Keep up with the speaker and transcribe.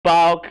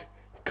Paok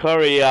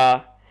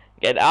Career.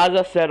 And as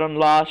I said on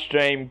last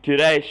stream,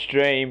 today's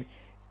stream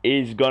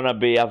is gonna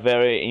be a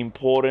very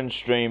important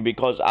stream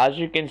because as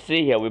you can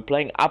see here, we're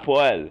playing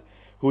Apoel,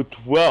 who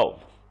 12th,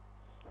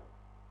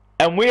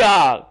 and we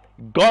are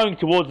going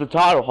towards the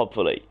title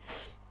hopefully,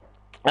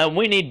 and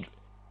we need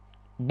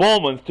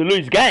Bournemouth to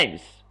lose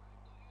games.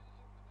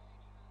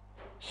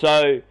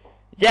 So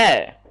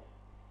yeah,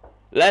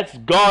 let's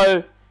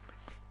go.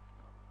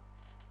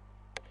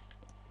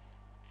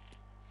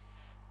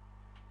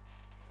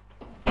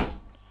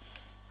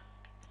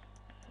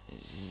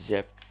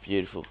 Yep,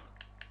 beautiful.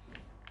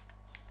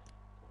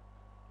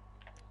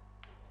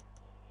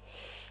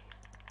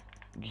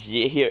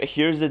 Yeah,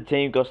 here's the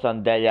team: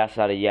 Costandelia,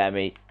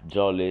 Sarayami,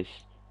 Jolis.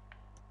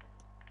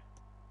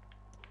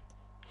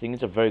 I think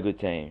it's a very good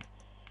team,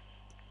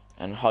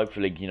 and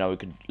hopefully, you know, we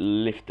could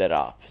lift it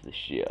up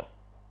this year.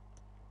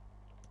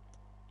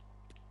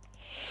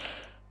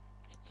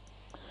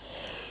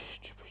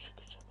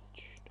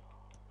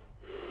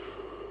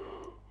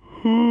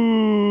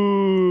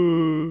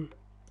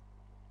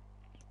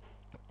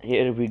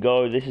 Here we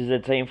go. This is the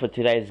team for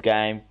today's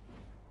game.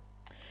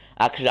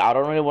 Actually, I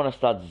don't really want to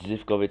start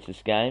Zivkovic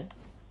this game,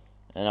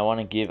 and I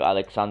want to give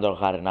Alexander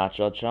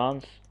Garnacho a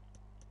chance.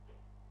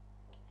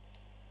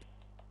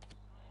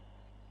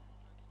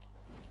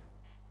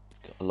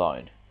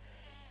 Alone.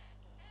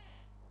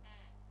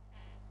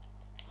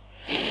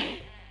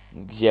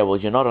 Yeah, well,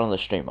 you're not on the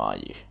stream, are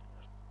you?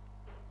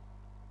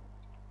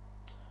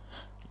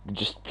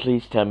 Just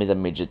please tell me the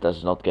midget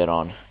does not get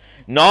on.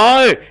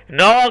 No!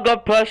 No, I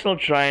got personal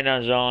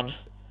trainers on.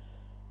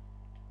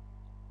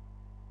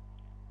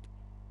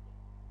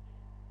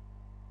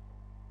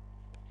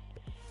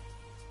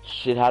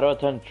 Shit, how do I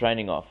turn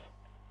training off?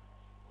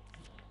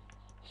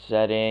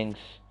 Settings.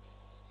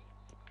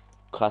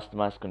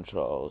 Customize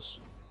controls.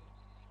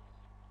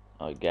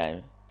 Oh,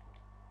 game.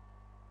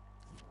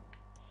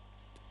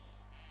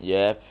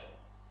 Yep.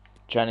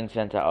 Training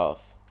center off.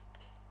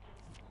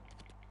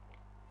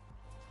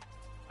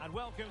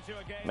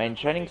 Main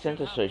training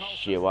center so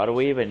shit, why do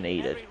we even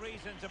need it?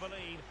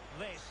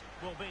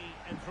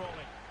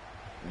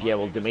 Yeah,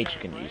 well,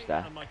 Dimitri can use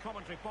that.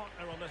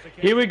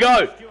 Here we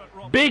go!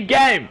 Big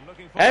game!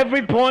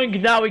 Every point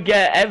now we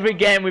get, every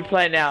game we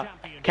play now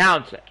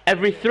counts.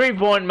 Every 3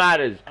 point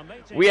matters.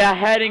 We are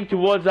heading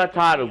towards our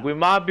title. We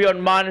might be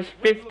on minus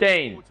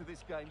 15.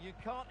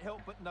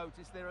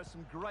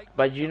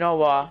 But you know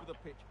what?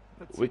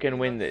 We can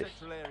win this.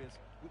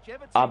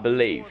 I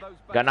believe.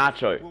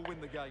 Garnacho.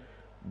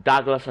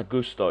 Douglas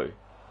Augusto.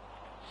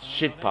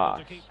 Shit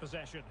pass.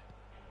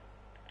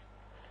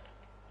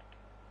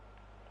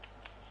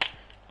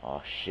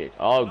 Oh shit.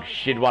 Oh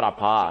shit, what a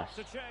pass.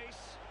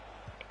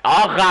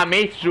 Oh,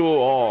 Ramitsu.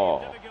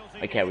 Oh.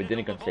 Okay, we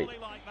didn't concede.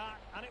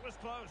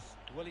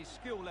 Well, his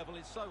skill level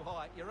is so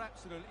high. You're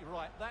absolutely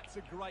right. That's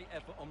a great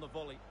effort on the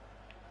volley.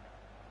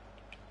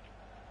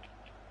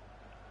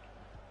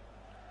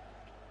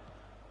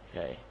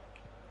 Okay.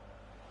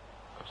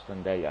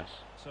 Costandellas.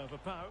 So for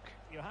Paok,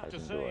 you have to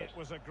say it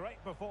was a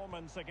great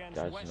performance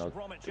against West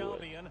Bromwich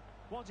Albion.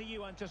 What do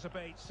you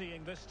anticipate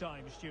seeing this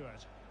time,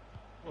 Stuart?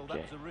 Well,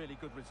 that was a really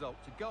good result.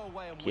 To go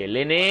away and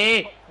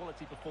Chiellini.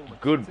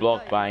 Good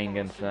block by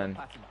Ingenson.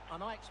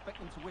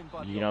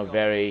 You know,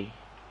 very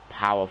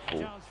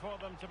powerful.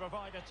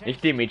 If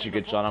Dimitri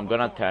gets on, I'm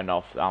gonna turn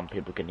off.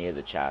 People can hear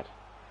the chat.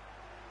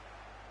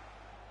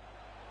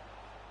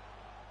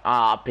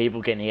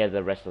 People can hear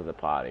the rest of the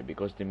party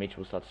because Dimitri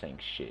will start saying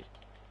shit.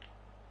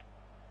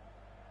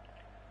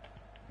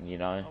 You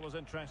know. It was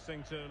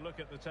interesting to look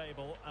at the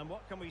table, and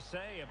what can we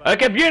say about?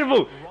 Okay,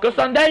 beautiful.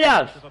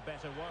 Costandellas.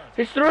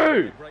 He's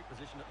through.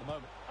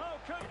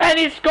 And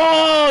he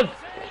scores!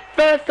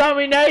 First time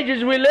in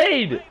ages we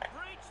lead.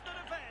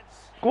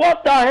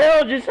 What the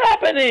hell is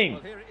happening?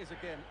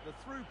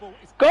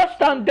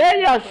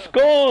 Costandellas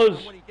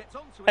scores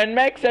and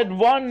makes it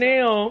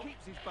 1-0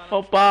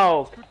 for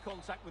Paok.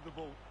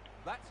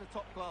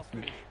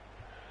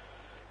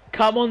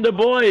 Come on, the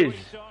boys.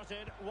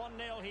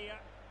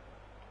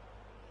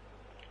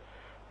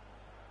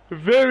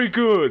 Very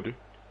good.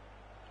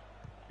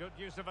 Good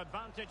use of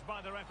advantage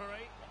by the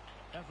referee.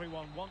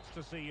 Everyone wants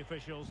to see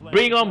officials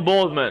bring on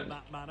Bournemouth.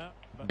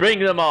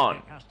 Bring them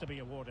on. Has to be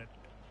awarded.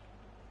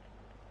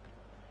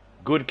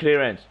 Good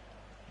clearance.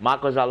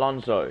 Marcos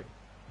Alonso.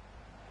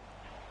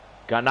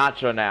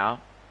 Garnacho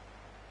now.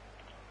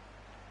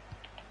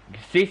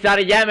 Cesar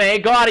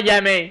Yeme. Go out,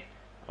 Yeme.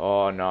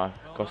 Oh no.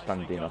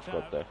 Konstantinos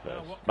got there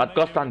first. But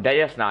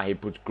Costandellas now, he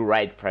puts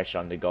great pressure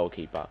on the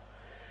goalkeeper.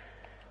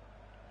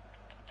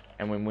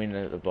 And we win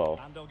the ball.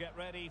 And they'll get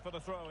ready for the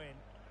throw-in.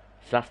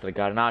 Sastre,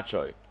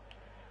 Garnacho.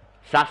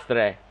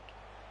 Sastre.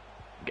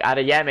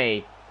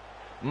 Adeyemi.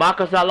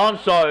 Marcos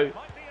Alonso.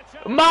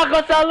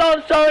 Marcos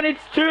Alonso, and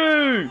it's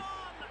 2.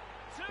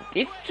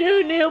 It's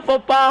 2-0 for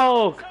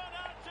Paok.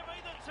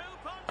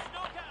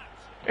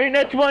 In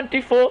the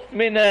 24th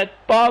minute,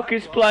 Paok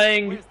is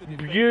playing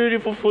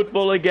beautiful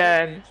football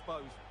again.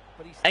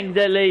 And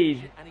they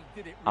lead.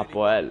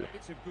 Apoel.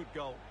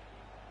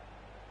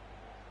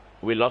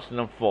 We lost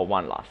them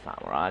 4-1 last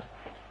time, right?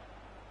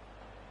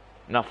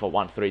 Not for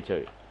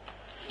 1-3-2.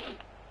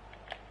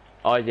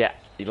 Oh yeah,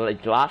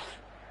 like last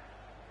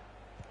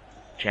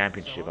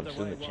championship. I'm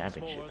still in the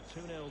championship.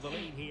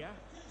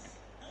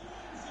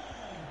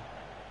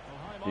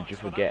 Did you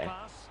forget?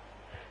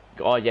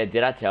 Oh yeah,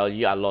 did I tell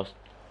you I lost?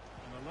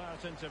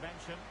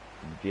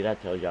 Did I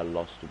tell you I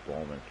lost to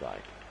Bournemouth?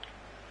 Like,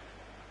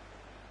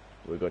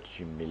 we got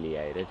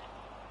humiliated.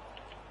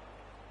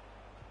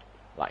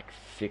 Like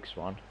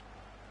 6-1.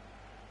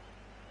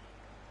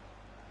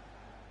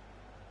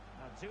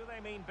 Do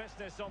they mean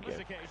business on this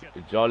occasion?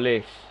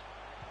 Jollis.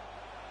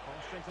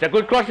 It's a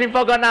good crossing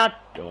for Garnacho.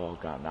 Oh,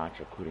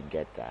 Garnacho couldn't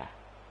get there.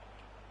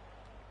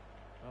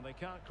 Well, they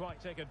can't quite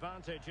take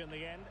advantage in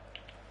the end.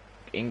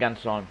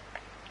 Inganson.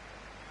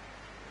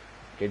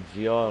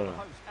 Gaziola.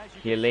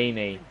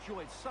 Chiellini.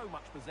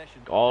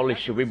 Holy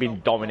shit, we've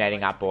been dominating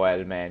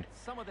Apoel, man.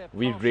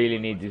 We really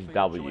need this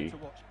W.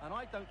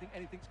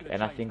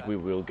 And I think we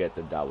will get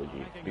the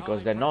W.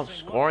 Because they're not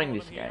scoring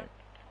this game.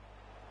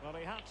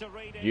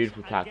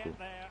 Beautiful tackle.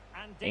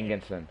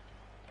 Inganson.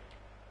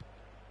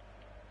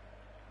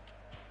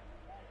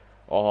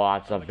 Oh,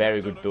 that's a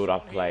very good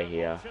build-up play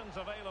here.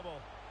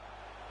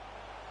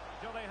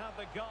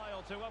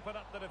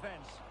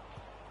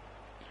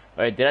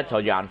 Wait, did I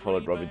tell you I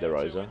unfollowed Robbie De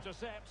Rosa?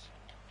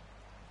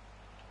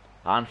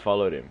 I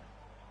unfollowed him.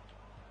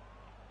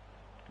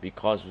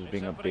 Because he was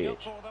being a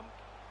bitch.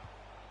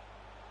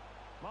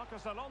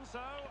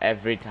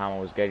 Every time I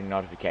was getting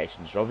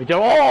notifications, Robbie De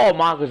Oh,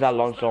 Marcos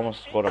Alonso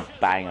almost scored a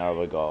banger of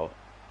a goal.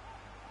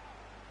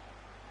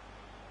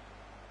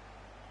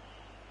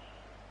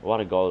 What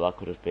a goal that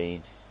could have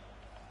been.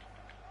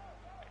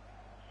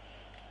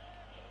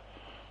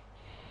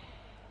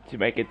 To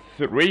make it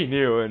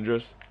 3-0 and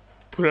just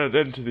put an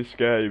end to this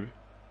game.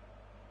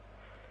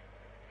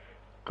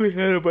 Good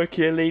header by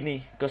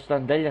Chiellini.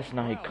 Costandellas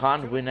now, he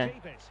can't win it.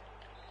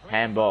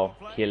 Handball,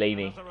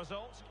 Chiellini.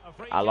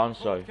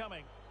 Alonso.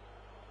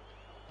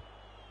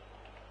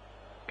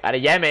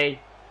 Adeyemi.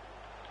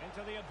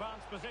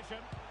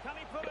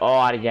 Oh,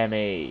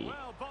 Adeyemi.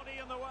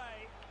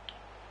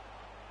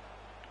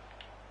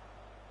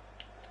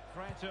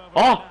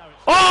 Oh!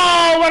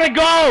 Oh, what a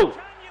goal!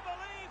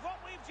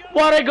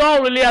 What a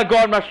goal! Really, I go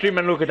on my stream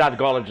and look at that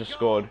goal I just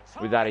scored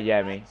with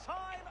Adeyemi.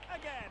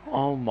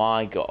 Oh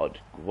my god,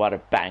 what a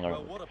banger.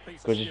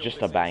 Because it's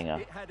just a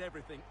banger.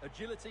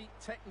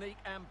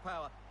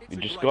 You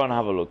just go and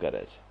have a look at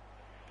it.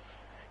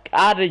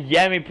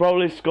 Adeyemi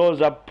probably scores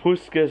a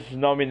Puskas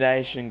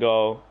nomination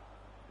goal.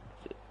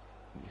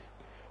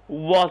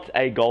 What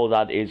a goal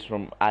that is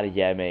from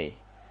Adeyemi.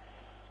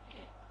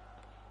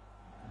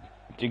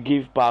 To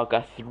give Paok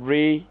a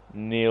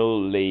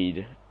 3-0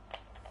 lead.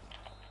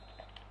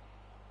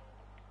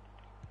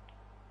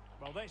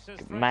 Well,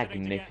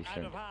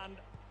 Magnificent.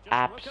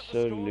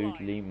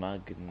 Absolutely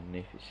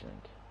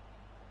magnificent.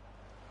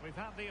 We've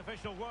had the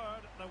official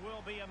word. There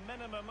will be a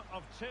minimum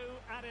of 2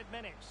 added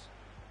minutes.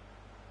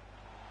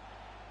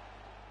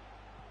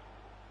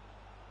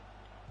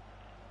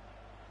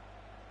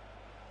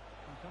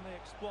 And can they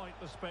exploit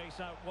the space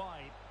out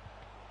wide?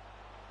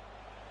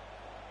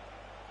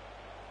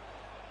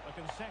 A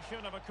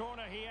concession of a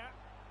corner here.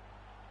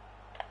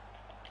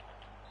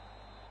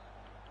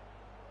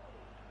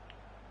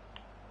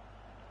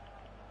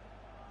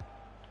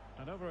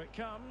 And over it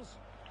comes.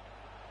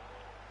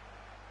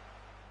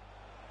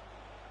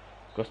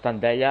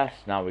 Costandellas,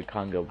 now we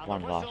can't get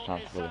one last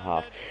chance for the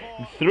half.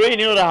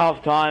 3-0 at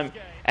half time.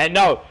 And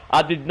no,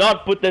 I did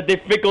not put the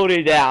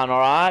difficulty down,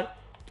 alright?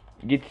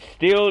 It's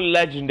still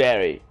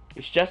legendary.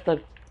 It's just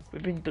that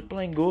we've been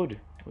playing good.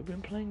 We've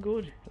been playing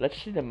good. Let's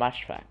see the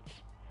match facts.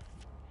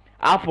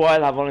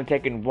 Apoel have only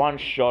taken 1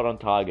 shot on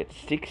target.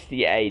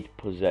 68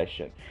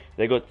 possession.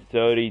 They got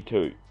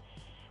 32.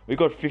 We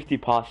got 50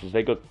 passes.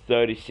 They got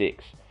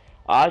 36.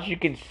 As you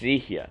can see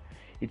here,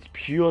 it's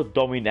pure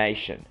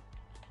domination.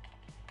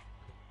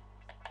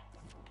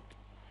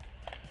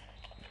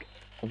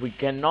 We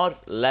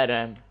cannot let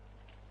them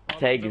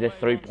take the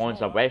 3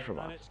 points away from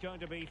us.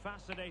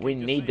 We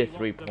need the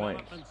 3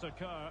 points.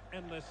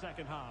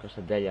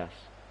 Costandellas,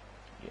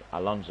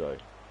 Alonso,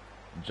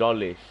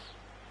 Jollis,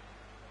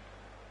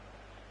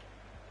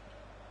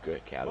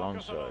 okay,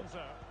 Alonso,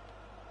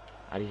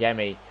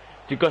 Adeyemi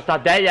to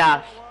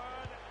Costandellas.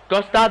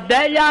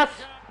 Costandellas.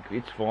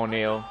 It's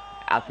 4-0.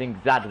 I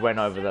think that went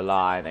over the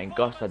line, and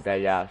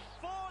Costandellas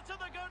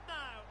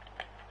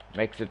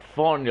makes it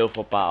 4-0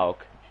 for Paok.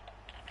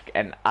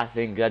 And I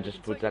think that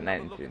just puts an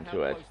end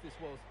into it.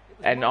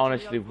 And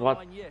honestly,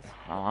 what?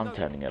 Oh, I'm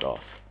turning it off.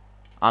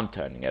 I'm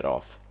turning it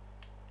off.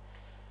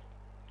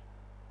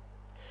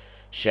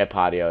 Share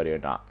party audio or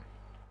not.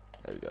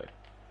 There we go.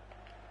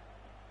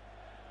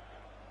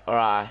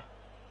 Alright.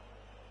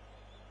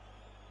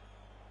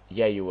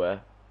 Yeah, you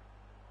were.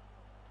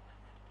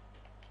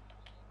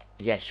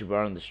 Yes, you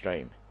were on the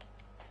stream.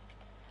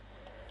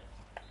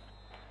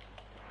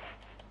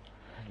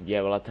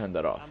 Yeah, well, I turned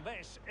that off. And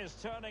this is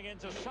turning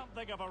into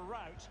something of a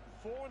rout.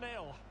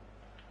 4-0.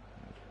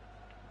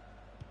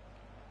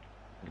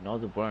 Ignore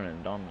the burn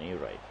and don't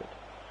narrate it.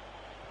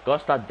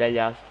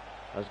 Costandellas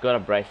has got a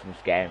brace in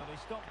this game,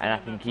 and I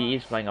think he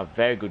is playing a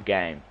very good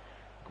game.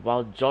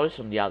 While Joyce,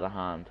 on the other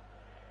hand,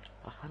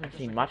 I haven't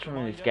seen much from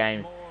him in this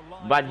game,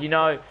 but you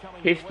know,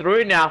 he's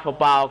through now for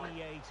Paok.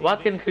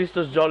 What can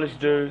Christos Jolis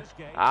do?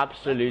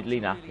 Absolutely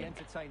nothing.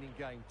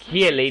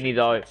 Chiellini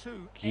though,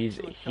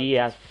 he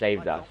has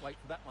saved us.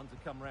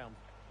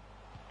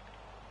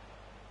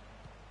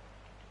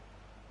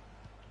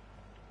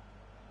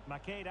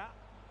 Makeda.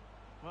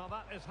 Well,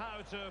 that is how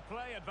to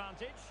play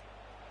advantage.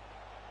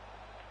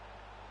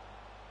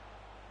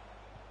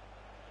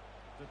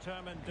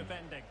 Determined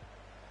defending.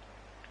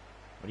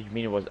 What do you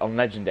mean it was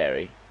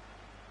unlegendary?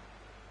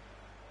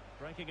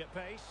 Breaking at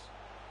pace.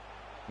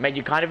 Mate,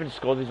 you can't even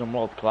score these on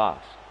world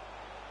class.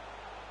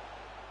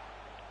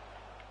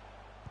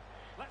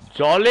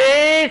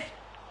 Jolis!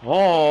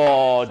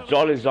 Oh,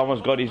 Jolis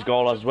almost got his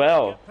goal as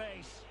well.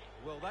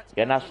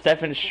 Yeah, now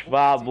Stefan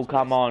Schwab will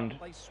come on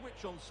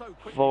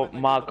for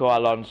Marco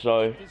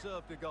Alonso.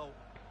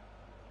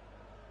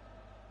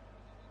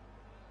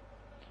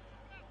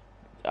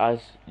 As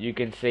you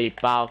can see,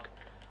 Paok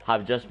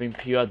have just been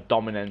pure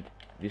dominant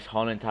this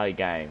whole entire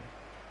game.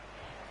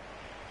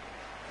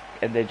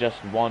 And they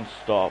just won't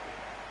stop.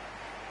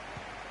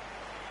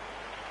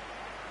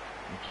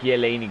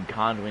 Chiellini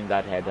can't win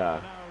that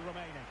header.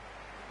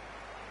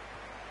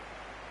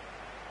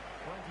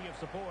 Plenty of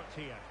support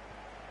here.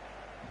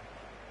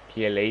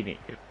 Chiellini.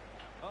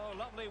 Oh,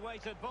 lovely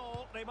weighted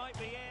ball. They might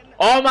be in.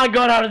 Oh my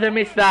god, how did they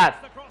miss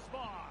that?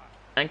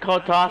 And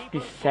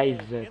Kotarski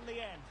saves it.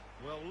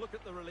 Well, look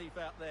at the relief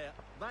out there.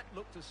 That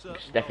looked a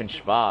certain Stefan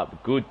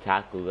Schwab, good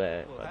tackle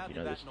there, but you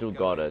know they still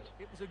got it.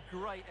 It was a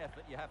great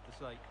effort, you have to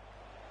say.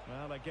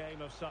 Well, a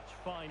game of such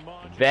fine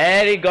margin.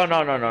 Very good.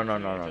 No.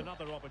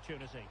 Another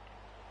opportunity.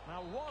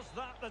 Now, was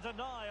that the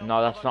denial?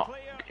 No, that's not.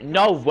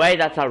 No way,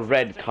 that's a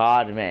red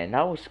card, man.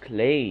 That was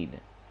clean.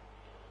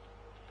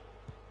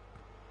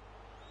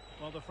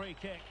 Well, the free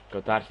kick.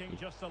 Kotarski.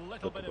 Just a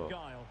little bit of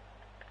guile.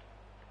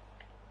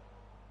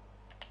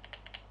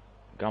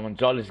 Come on,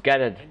 Jolis,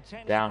 get it.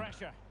 Intense Down.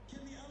 Pressure.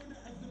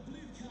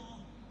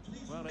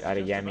 Well,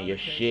 Gotta get me your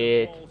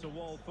shit.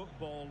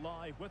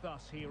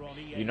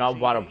 You know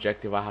what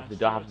objective I have to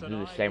do? I have to do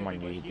the same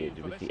one you did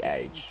with the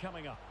age.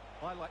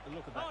 I like the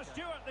look of that. Oh,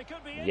 Stuart, they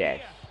could be in Yes.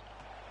 here.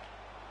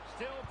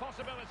 Still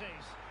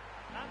possibilities.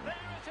 And there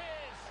it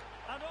is.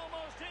 And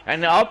almost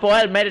And the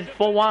Apoel made it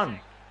 4-1.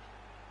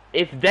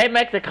 If they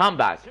make the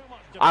comeback,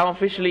 I'm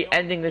officially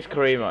ending this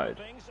career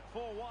mode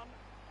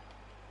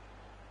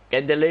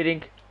and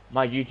deleting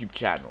my YouTube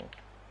channel.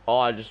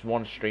 Or I just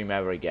won't stream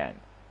ever again.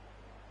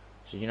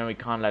 So you know we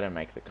can't let him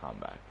make the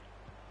comeback.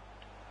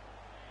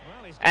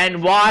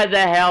 And why the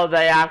hell are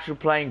they actually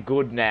playing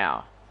good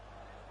now?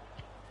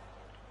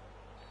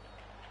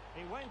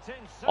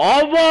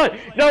 Oh boy!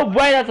 No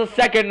way, that's a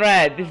second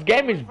red. This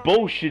game is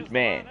bullshit,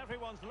 man.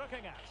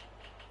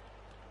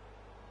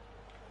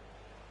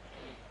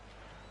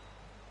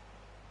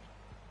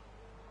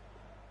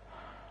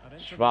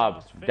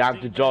 Schwab, down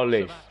to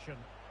Jolis.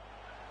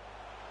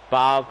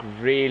 Paok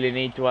really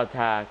need to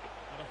attack.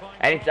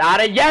 And it's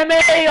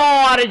Adeyemi!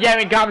 Oh,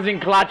 Adeyemi comes in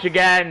clutch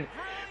again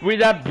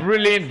with a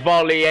brilliant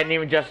volley, and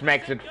he just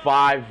makes it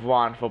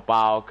 5-1 for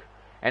Paok.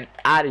 And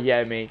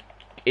Adeyemi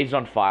is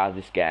on fire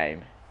this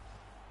game.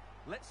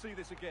 Let's see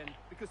this again,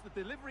 because the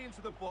delivery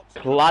into the box.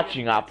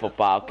 Clutching up for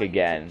Paok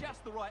again.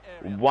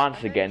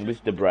 Once again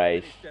with the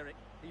brace.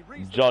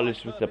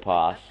 Jolis with the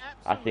pass.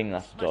 I think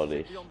that's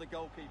Jolis.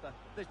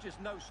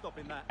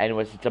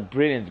 Anyways, it's a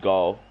brilliant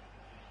goal.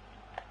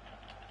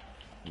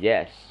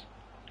 Yes.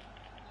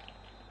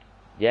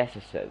 Yes,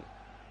 I said.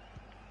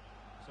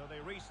 So they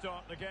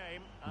restart the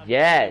game.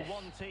 Yes.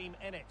 One team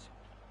in it.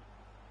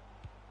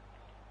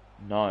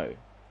 No.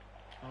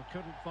 Well,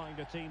 couldn't find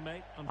a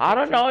teammate. I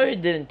don't know. He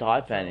didn't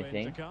type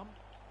anything.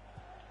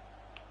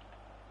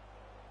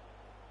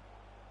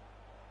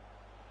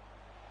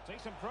 See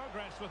some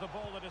progress with the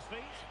ball at his feet.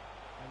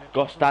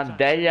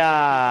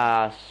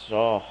 Constandellas.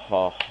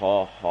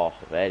 Oh,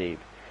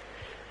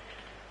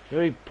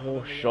 very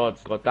poor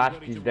shot.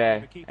 Kotarski's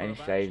there and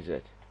he saves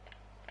it.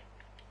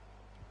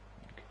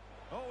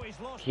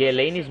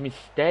 Chiellini's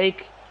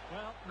mistake.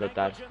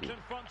 Kotarski.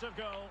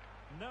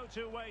 No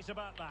two ways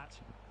about that.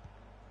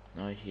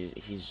 No,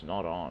 he's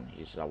not on.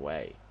 He's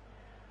away.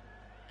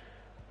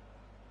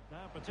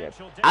 Yep.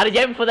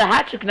 Adeyemi for the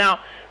hat-trick now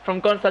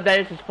from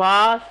Constandellas'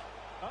 pass.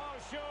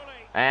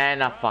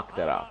 And I fucked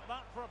it up.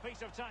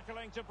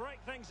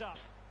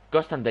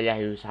 Constandellas,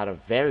 who's had a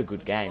very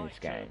good game this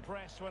game.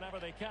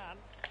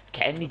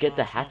 Can he get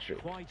the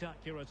hat-trick?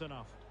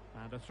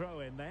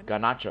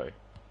 Garnacho.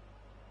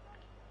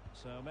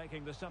 So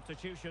making the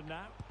substitution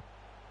now.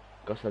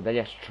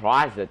 Constandellas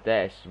tries it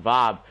there.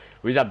 Svab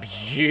with a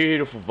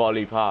beautiful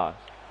volley pass.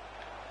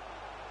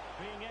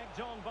 Being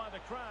egged on by the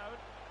crowd.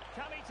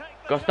 Can he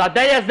take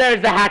Constandellas,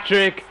 there's the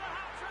hat-trick.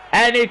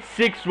 And it's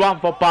 6-1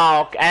 for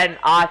Paok. And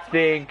I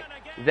think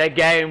the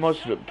game was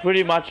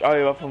pretty much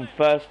over from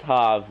first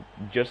half.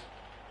 Just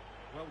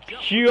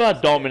pure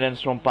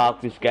dominance from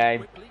Paok this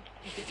game.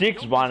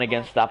 6-1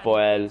 against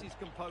Apoel.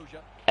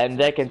 And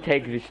they can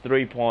take these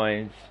 3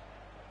 points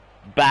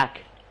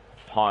back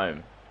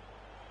home.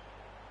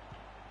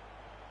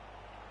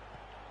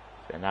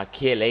 So now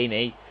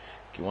Chiellini,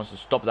 he wants to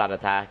stop that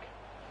attack.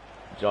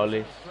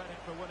 Jollis,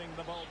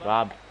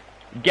 Schwab.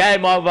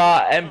 Game over,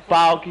 and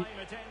Paok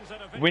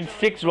wins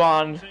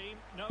 6-1.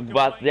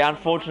 But the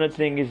unfortunate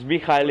thing is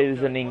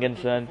Michaelis and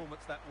Ingenson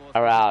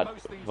are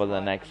out for the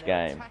next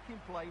game.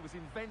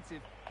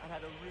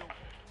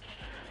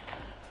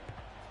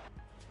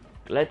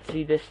 Let's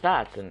see the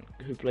stats and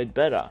who played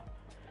better.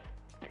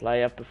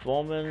 Player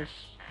performance.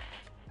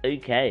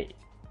 Okay.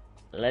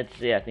 Let's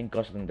see. I think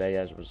Costin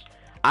Diaz was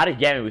out of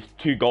game with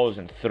 2 goals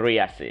and 3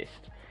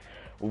 assists.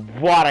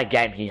 What a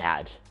game he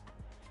had.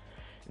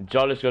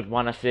 Jollis got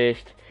 1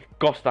 assist.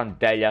 Costin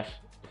Diaz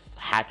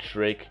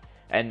hat-trick.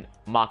 And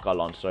Mark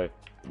Alonso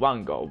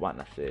 1 goal, 1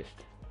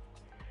 assist.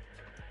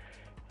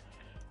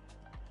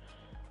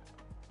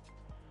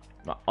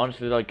 But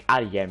honestly, like,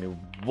 out of game,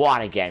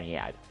 what a game he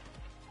had.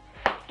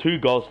 2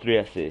 goals, 3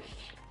 assists.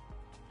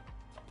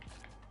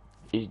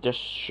 It just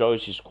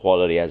shows his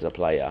quality as a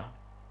player.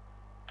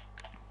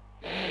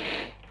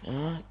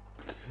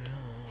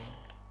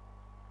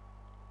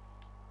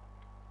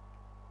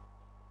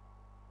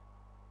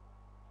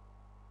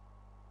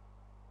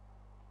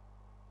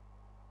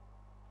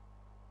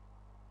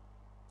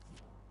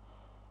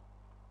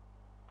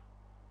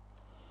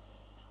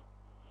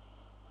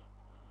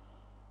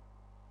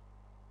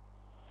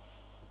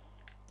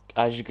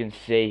 As you can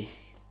see,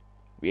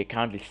 we are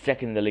currently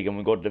 2nd in the league and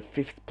we got the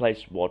 5th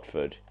place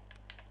Watford.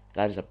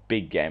 That is a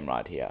big game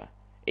right here.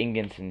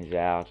 Ingenson is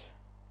out.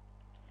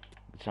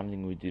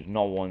 Something we did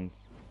not want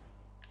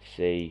to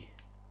see.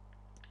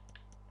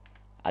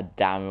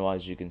 Adamo,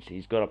 as you can see,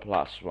 he's got a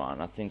 +1.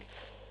 I think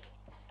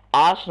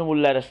Arsenal will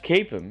let us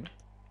keep him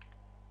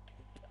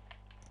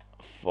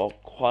for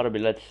quite a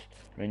bit. Let's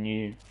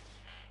renew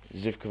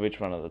Zivkovic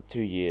for another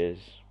 2 years.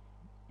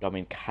 I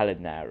mean,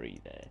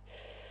 Kalinari there.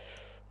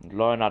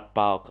 Leonard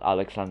Paok,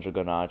 Alexandre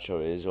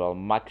Garnacho as well.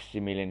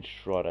 Maximilian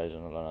Schroeder is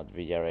on loan at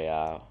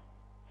Villarreal.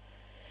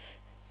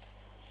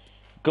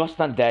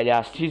 Costin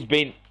Diaz, he's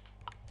been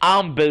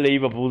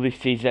unbelievable this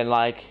season.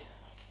 Like,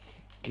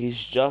 he's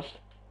just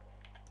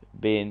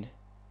been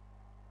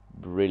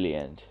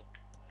brilliant.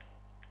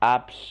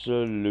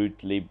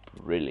 Absolutely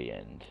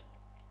brilliant.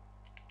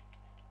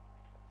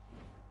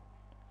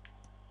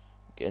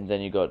 And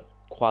then you got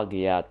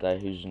Quagliata,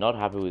 who's not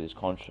happy with his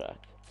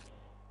contract.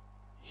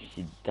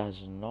 He does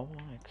not want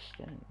to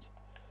extend.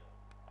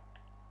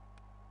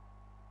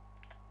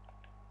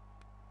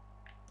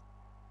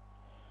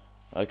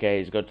 Okay,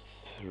 he's got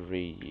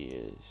 3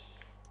 years.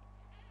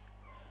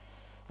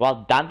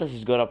 While Dantas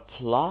has got a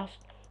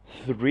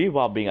 +3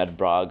 while being at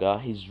Braga.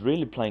 He's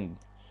really playing.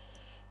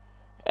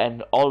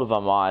 And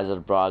Oliver Myers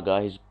at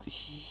Braga.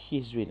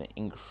 He's been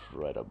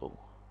incredible.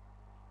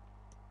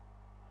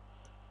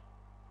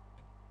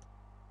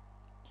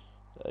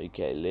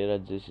 Okay, Lira,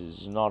 this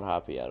is not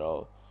happy at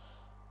all.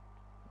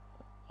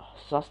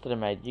 Sastre,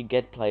 mate, you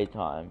get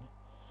playtime.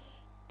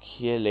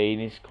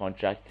 Chiellini's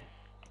contract.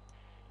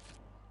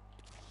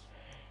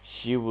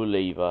 He will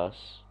leave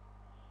us.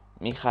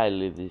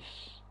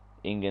 Michaelis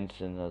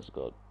Ingenson has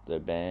got the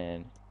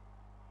ban.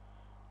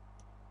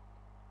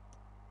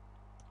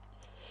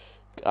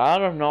 I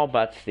don't know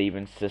about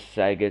Steven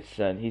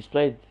Sagetson.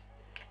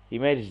 He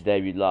made his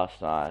debut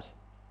last night.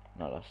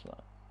 Not last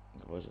night.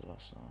 Was it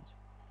last night?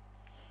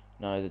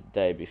 No, the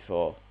day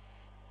before.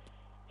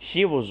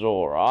 He was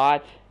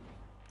alright.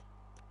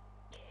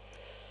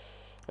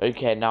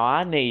 Okay, now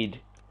I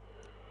need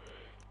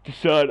to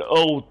sign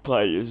old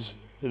players.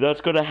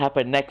 That's gonna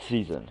happen next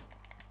season.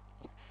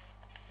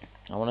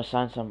 I want to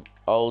sign some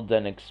old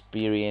and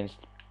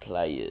experienced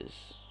players.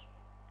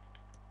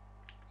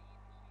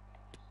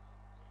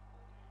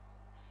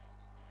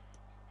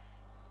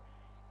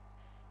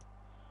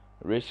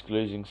 Risk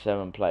losing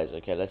 7 players.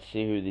 Okay, let's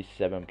see who these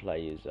 7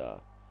 players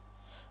are.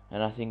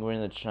 And I think we're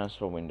in the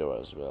transfer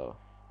window as well.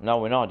 No,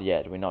 we're not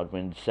yet. We're not. We're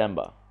in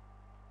December.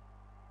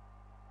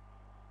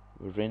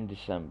 We're in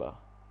December.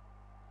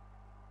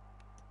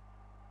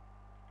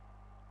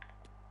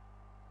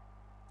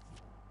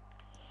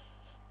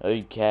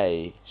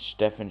 Okay,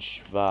 Stefan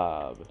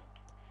Schwab.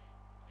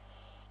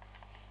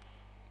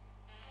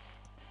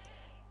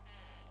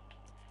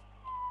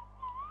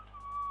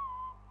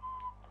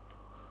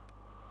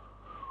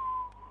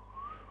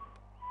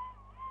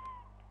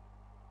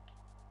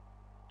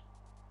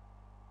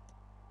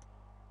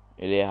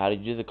 Ilya, how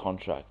did you do the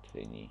contract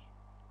thingy?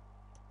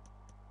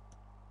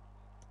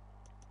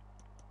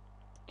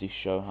 To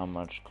show how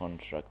much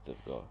contract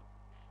they've got.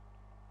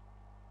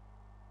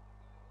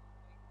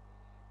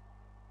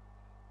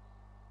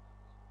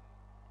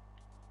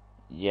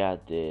 Yeah, I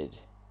did.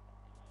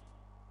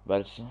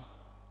 But it's...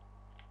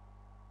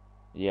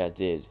 Yeah, I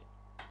did.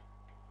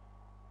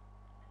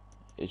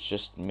 It's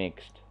just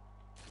mixed.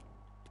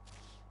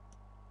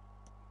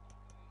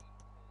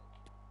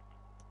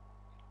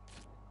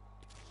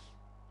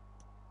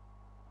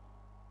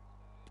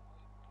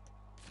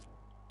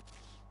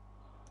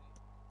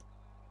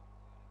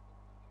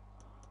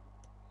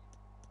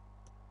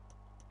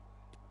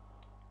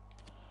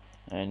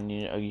 And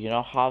you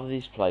know, half of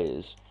these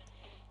players,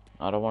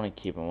 I don't want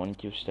to keep them. I want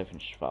to keep Stefan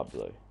Schwab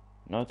though.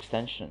 No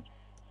extension.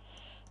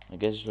 I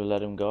guess we'll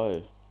let him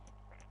go.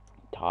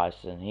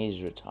 Tyson,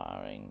 he's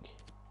retiring.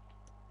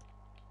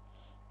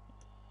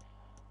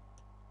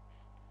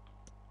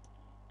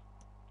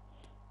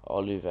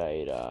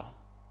 Oliveira.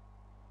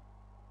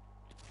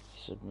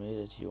 He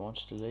submitted, he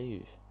wants to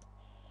leave.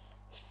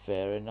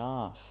 Fair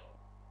enough.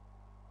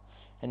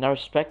 And I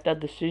respect that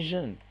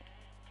decision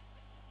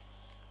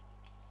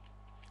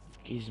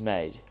he's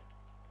made.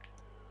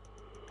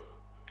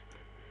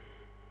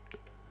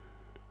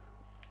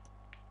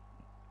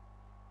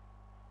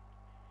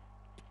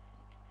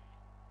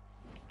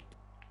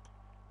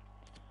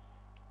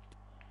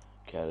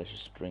 Okay, let's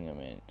just bring him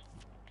in.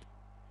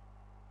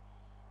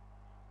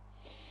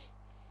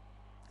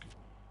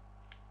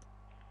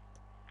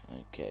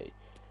 Okay,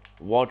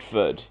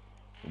 Watford.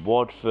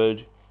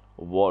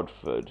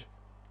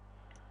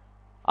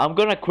 I'm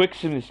gonna quick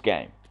sim this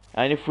game,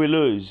 and if we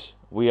lose,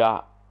 we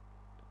are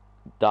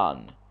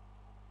done.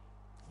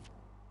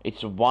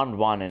 It's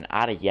 1-1, and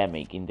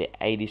Adeyemi in the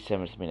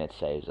 87th minute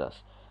saves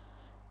us.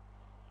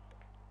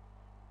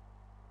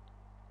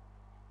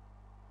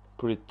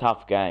 Pretty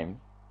tough game.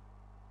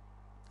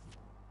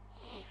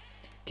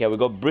 Okay, we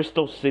got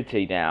Bristol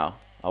City now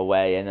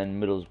away, and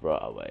then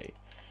Middlesbrough away.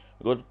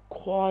 We got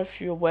quite a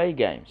few away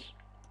games.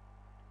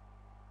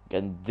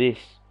 And this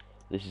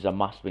is a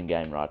must-win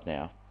game right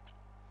now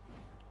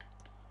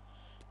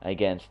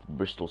against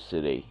Bristol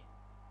City.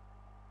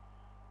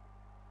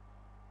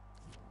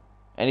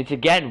 And it's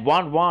again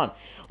 1-1.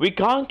 We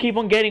can't keep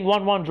on getting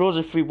 1-1 draws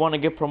if we want to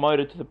get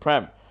promoted to the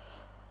Prem.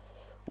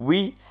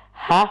 We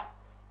have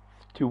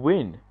to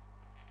win.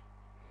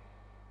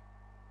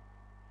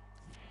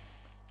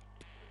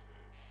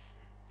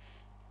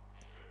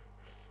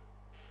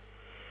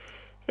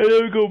 And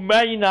then we go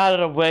Man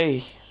United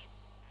away.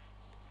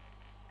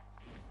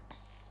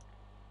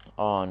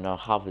 Oh no,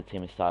 half the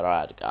team is started.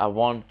 Alright, I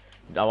want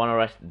to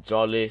rest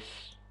Jollis,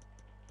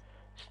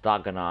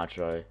 start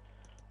Garnacho.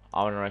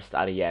 I want to rest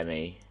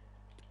Adeyemi,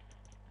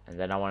 and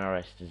then I want to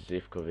rest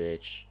Zivkovic.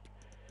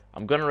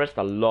 I'm gonna rest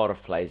a lot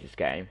of players this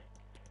game.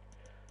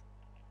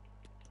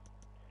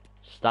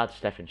 Start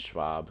Stefan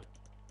Schwab.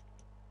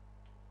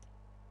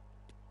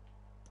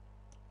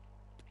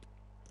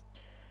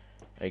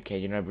 Okay,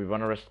 you know, we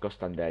want to rest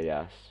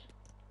Costandellas.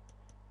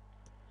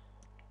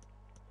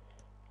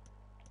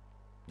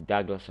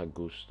 Douglas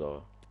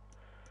Augusto.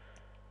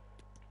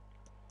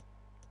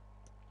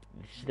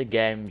 This is the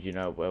game, you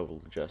know, where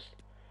we'll just...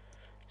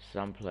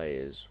 some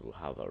players will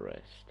have a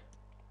rest.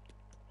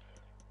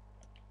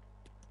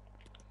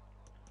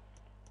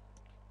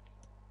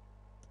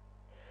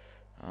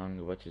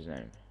 What's his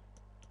name?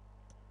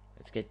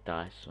 Let's get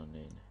Dyson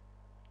in.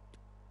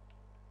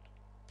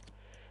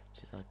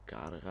 Is that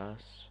Cargas?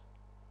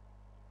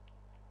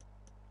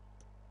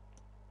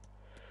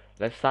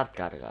 Let's start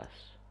Cargas.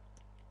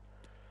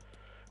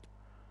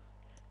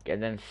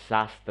 And then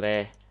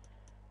Sastre,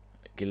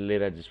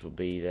 Gilira just will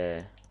be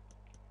there.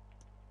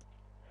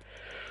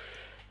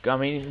 I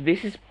mean,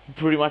 this is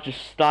pretty much a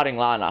starting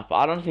lineup.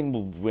 I don't think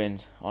we'll win,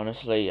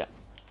 honestly.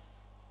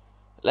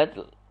 Let's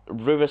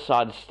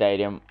Riverside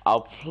Stadium.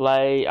 I'll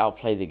play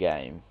the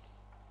game.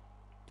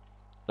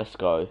 Let's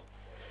go.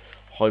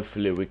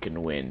 Hopefully we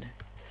can win.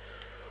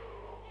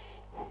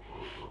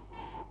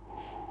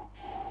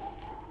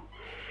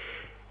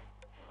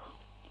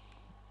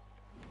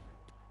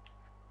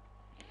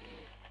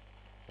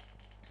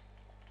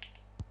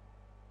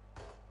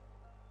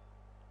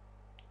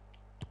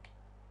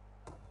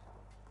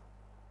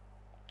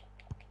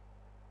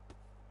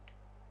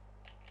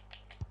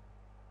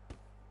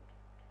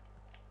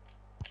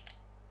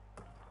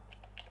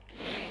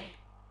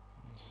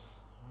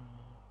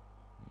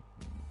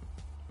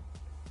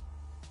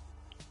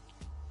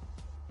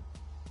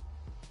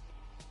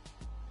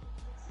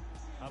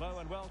 Hello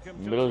and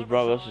welcome to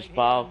Middlesbrough versus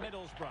Paok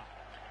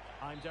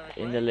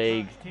in the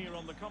league.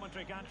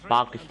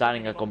 Paok is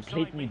starting a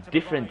completely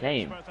different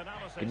team.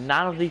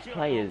 None of these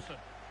players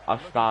are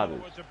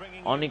starters.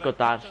 Only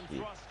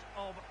Kotarski.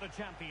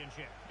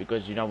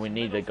 Because, you know, we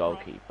need a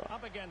goalkeeper.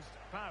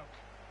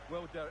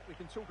 Well, Derek, we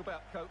can talk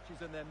about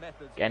coaches and their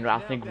methods. And I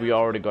think we're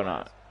already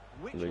gonna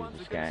lose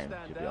this game,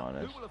 to be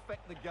honest. Who will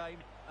affect the game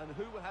and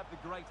who will have the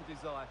greater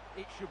desire?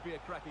 It should be a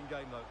cracking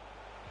game, though.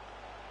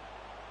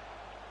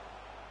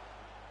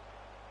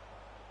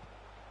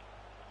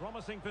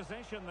 Promising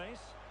possession, this.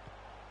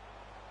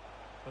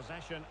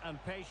 Possession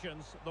and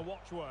patience, the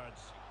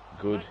watchwords.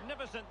 Good.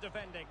 Magnificent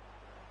defending.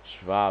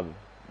 Schwab.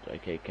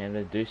 Okay, can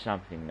they do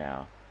something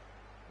now?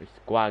 It's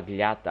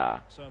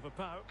Guagliata. So for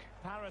Paok,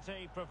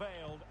 parity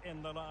prevailed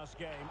in the last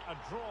game. A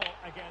draw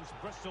against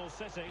Bristol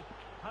City.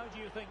 How do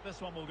you think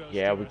this one will go?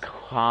 Yeah, we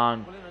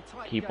can't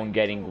keep on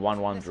getting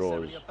 1-1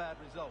 draws.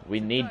 We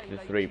need the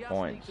 3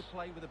 points. To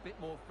play with a bit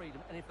more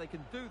freedom, and if they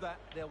can do that,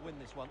 they'll win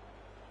this one.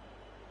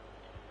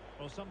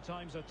 Well,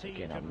 sometimes a team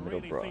Again, can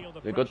really feel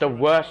the They've got the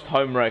pressure worst and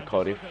home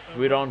record. If look at the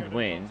we don't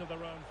confidence win, of their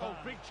own Oh,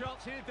 fans. big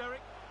chance here, Derek.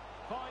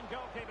 Fine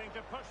goalkeeping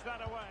to push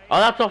that away. Oh,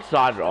 that's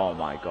offside. Oh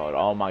my god.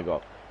 Oh my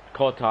god.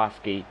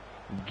 Kortarski,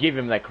 give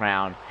him the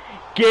crown.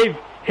 Give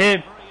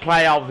him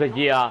Player of the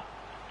Year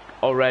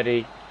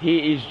already.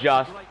 He is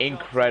just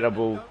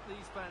incredible.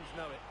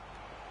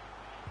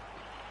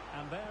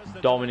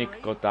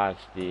 Dominic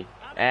Kortarski.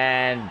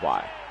 And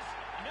why?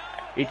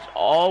 It's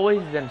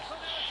always them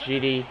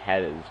shitty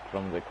headers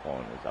from the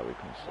corners that we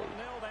can see.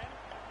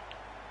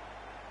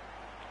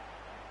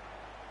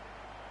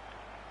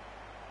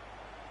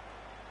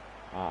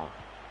 Ah,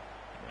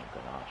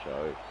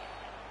 Garnacho.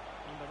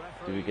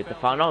 Do we get the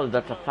foul? No,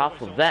 that's a foul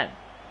for them.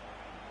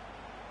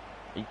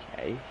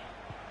 Okay.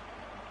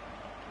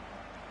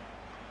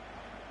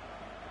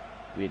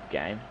 Weird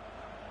game.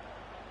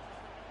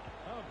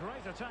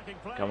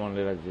 Come on,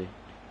 Lillardzy.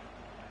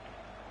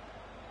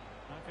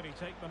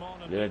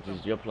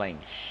 Lillardzy, you're playing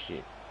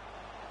shit.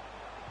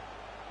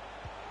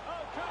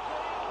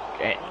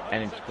 Okay,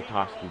 and it's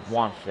Kortarski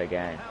once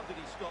again. How did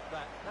he stop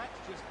that?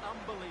 That's just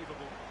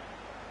unbelievable.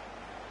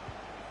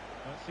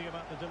 Let's see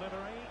about the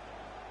delivery.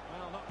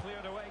 Well, not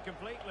cleared away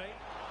completely.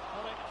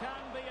 Well, it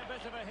can be a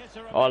bit of a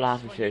hitter. All I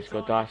have to say is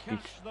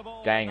Kortarski's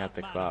staying at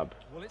the club.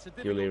 Well, it's a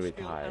Till he difficult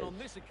skill, retires. and on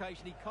this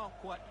occasion he can't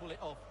quite pull it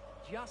off.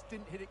 Just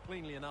didn't hit it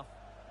cleanly enough.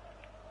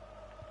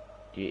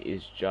 He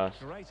is just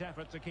Great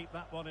effort to keep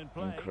that one in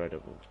play.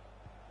 incredible.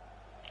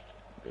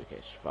 Okay,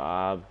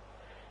 Schwab.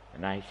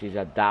 And now he sees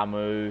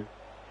Adamu.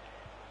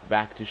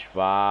 Back to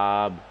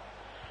Schwab.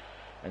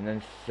 And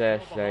then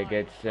Sessa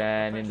gets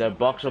in the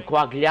box of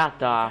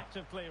Quagliata.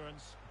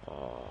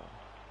 Oh.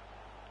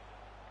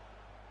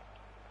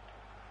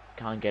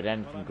 Can't get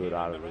anything good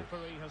out of it. The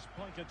referee has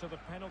pointed to the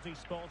penalty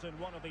spot in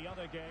one of the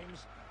other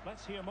games.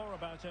 Let's hear more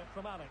about it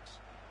from Alex.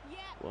 Yeah,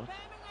 What?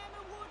 Birmingham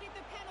awarded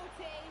the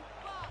penalty,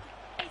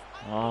 but he's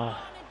Oh. only gone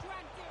and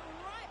dragged it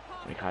right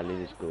past Mikhail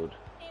is the good.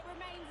 post. It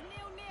remains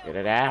 0-0. Get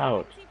it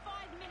out.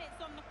 25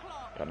 minutes on the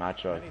clock.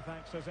 Garnacho. Many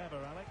thanks as ever,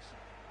 Alex.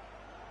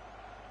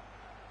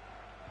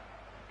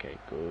 Okay,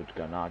 good.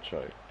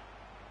 Garnacho.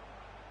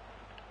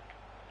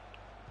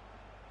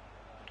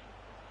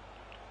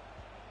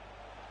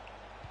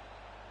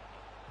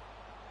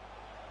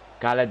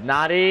 Khaled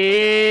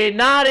Nari!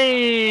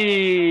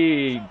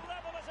 Nari!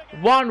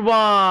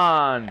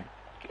 1-1!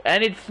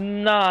 And it's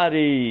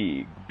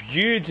Nari!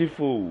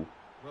 Beautiful!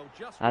 Well,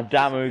 just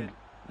Adamu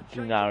a to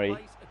change Nari of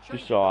pace, a to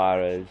change of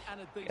Suarez. direction,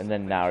 and a decent And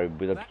then finish. Nari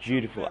with a That's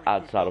beautiful very good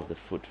outside goal. of the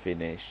foot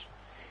finish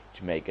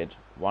to make it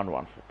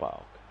 1-1 for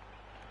Paok.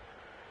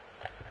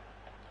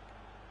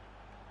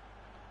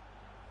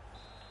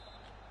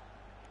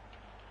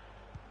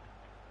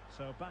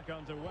 So back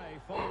underway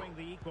following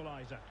the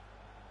equaliser.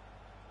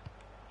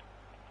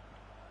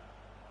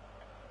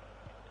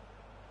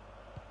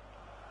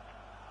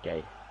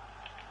 Okay.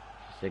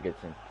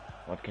 Sigurdsson.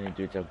 What can he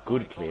do? It's a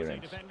good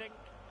clearance. Defending.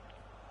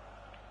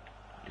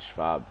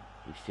 Schwab.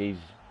 He sees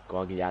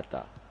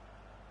Quagliata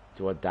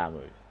to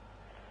Adamu.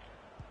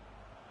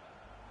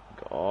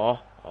 Oh.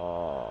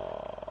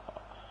 Oh.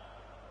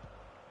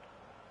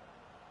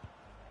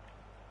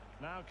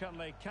 Now can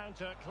they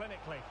counter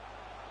clinically?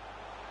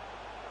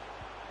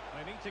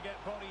 They need to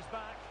get bodies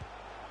back.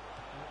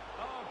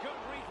 Oh, good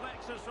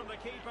reflexes from the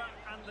keeper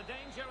and the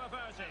danger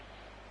averted.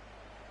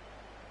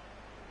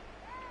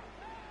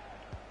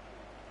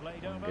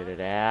 Played over. Get it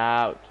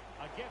out.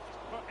 A gift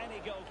for any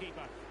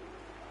goalkeeper.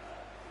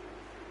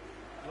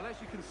 Well, as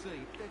you can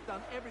see, they've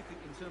done everything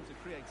in terms of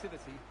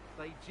creativity.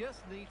 They just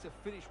need to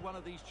finish one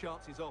of these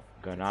chances off.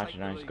 to take Garnacho the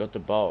now, he's lead. got the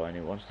ball and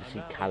he wants to And see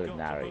now they've Khaled got to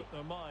Nari. put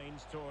their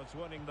minds towards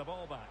winning the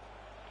ball back.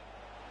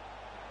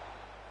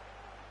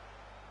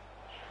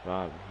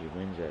 Schwab, he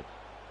wins it.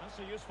 That's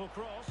a useful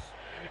cross.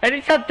 And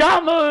it's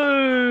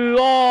Adamu!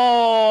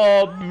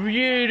 Oh,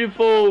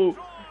 beautiful!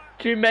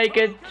 To make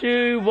it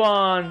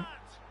 2-1.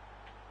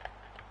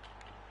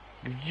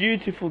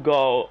 Beautiful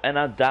goal, and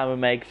Adamu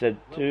makes it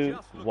Well,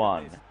 just look at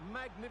 2-1. this.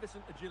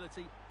 Magnificent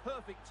agility,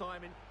 perfect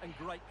timing, and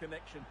great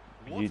connection.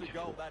 What a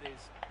Beautiful. goal that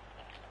is.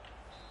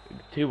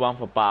 2-1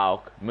 for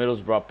Paok.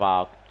 Middlesbrough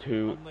Paok,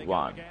 On they go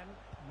 2-1. again.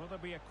 Will there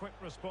be a quick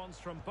response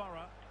from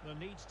Borough? There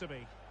needs to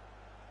be.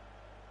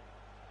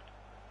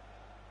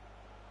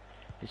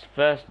 His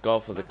first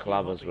goal for the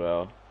club as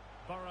well.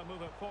 Borough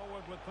move it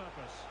forward with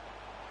purpose.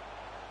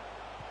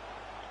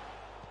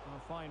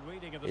 A fine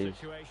reading of the Is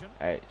situation.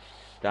 a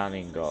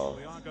stunning goal.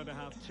 We are going to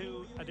have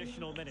 2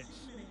 additional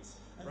minutes.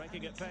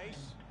 Breaking at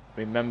pace.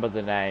 Remember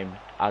the name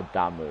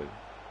Adamu.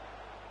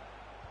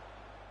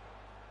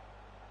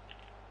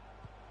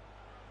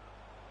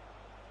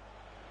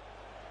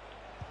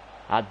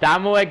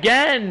 Adamu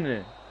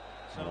again!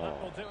 So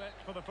that will do it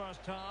for the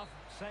first half.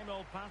 Same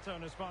old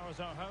pattern as far as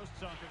our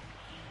hosts are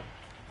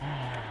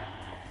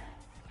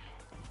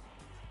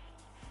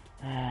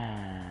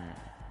concerned.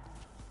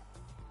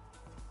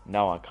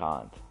 No, I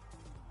can't.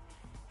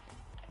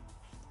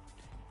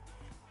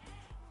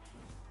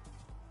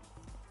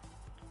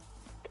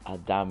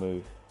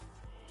 Adamu,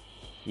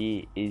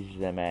 he is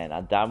the man.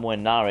 Adamu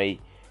and Nari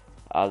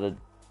are the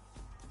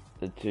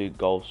 2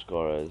 goal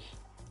scorers.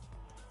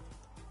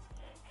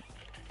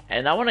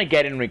 And I want to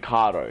get in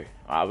Ricardo.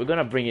 Alright, we're going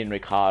to bring in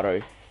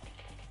Ricardo.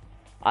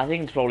 I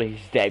think it's probably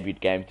his debut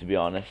game, to be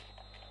honest.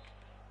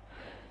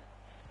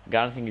 I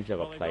don't think he's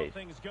ever played.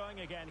 Things going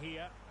again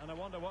here, and I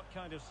wonder what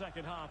kind of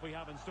second half we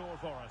have in store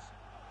for us.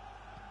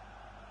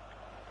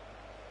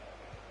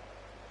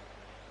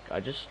 I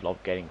just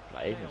love getting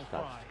played and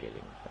start skilling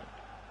them.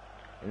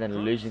 And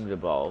then losing the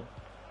ball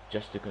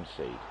just to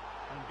concede.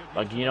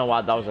 Like, you know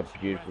what, that was a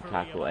beautiful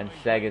tackle. And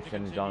Segets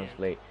and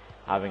Johnsley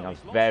having a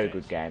very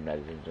good game,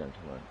 ladies and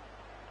gentlemen.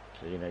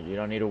 So, you know, you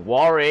don't need to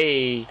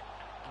worry.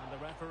 And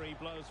the referee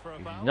blows for a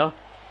foul. No.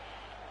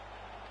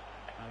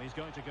 And he's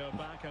going to go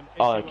back and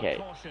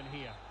okay.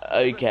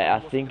 Okay, I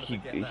think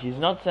he's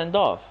not sent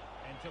off.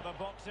 Into the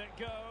box it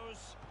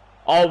goes.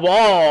 Oh,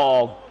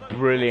 wow!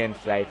 Brilliant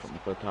save from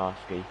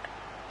Kotarski.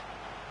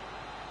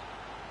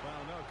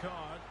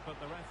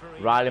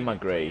 Riley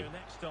McGree.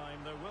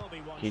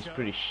 He's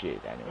pretty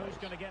shit anyways. Who's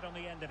going to get on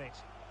the end of it?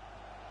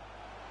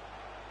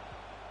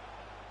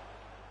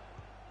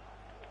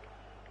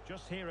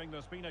 Just hearing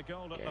there's been a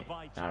goal at the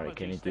Vitality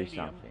can you do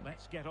something?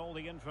 Let's get all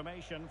the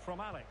information from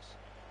Alex.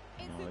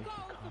 It's a goal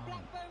for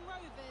Blackburn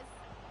Rovers.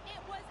 It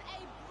was a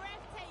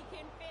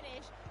breathtaking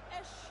finish.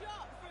 A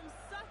shot from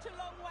such a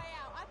long way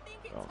out. I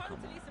think it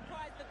totally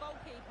surprised the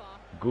goalkeeper.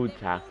 Good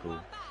tackle.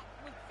 Back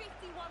with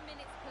 51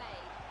 minutes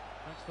played.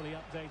 Thanks for the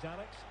update,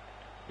 Alex.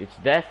 It's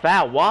their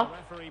foul, what? The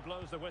referee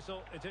blows the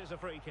whistle, it is a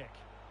free kick.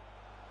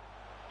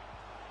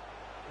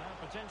 Now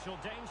potential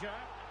danger.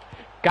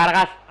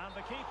 Cargas. And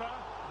the keeper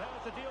there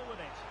to deal with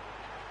it.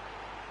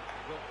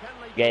 Well,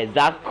 yeah,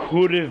 that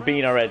could have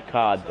been a red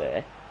card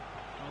there.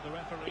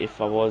 If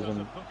I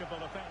wasn't...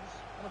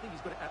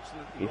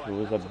 If it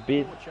was a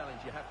bit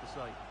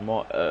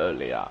more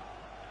earlier,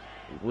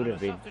 it would have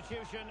been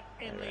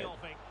a red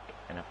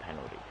and a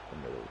penalty for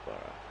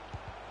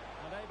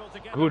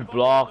Middlesbrough. Good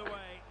block.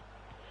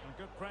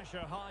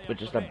 But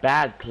just a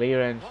bad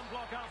clearance.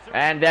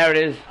 And there it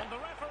is.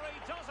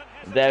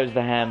 There's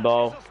the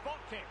handball.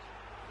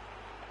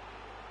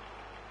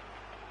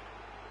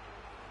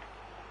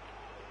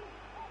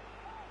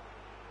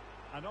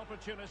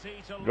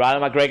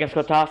 Riley McGree against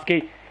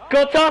Kotarski.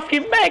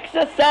 Kotarski makes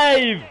a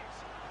save!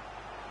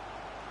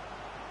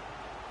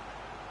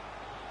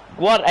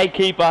 What a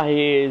keeper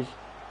he is.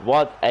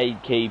 What a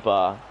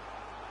keeper.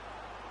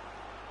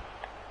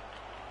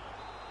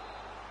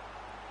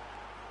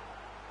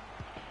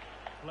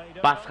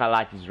 Pascal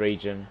likes his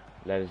region,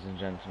 ladies and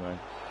gentlemen.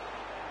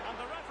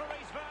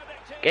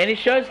 And he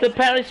shows the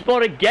penalty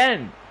spot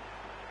again.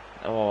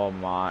 Oh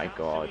my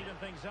god.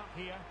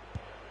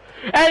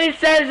 And he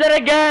says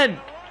it again.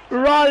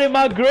 Riley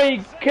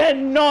McGree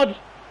cannot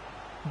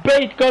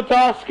beat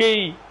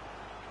Kotarski.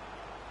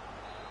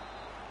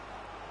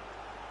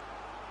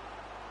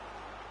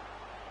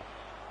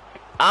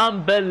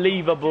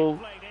 Unbelievable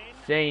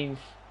scenes.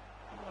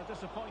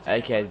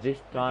 Okay, this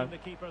time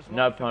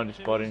no penalty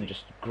spotting,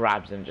 just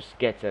grabs and just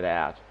gets it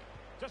out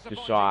to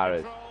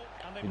Suarez.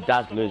 He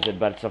does lose it,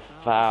 but it's a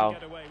foul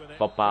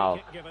for Paok.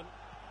 Okay.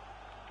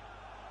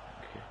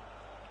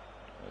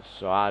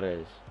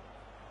 Suarez.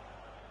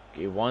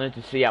 He wanted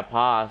to see a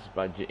pass,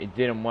 but it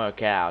didn't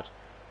work out.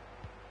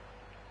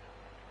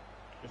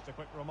 Just a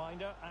quick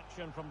reminder,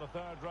 action from the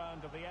third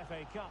round of the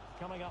FA Cup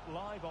coming up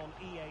live on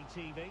EA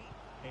TV.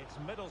 It's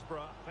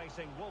Middlesbrough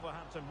facing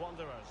Wolverhampton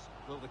Wanderers.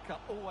 Well, the cup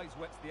always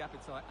whets the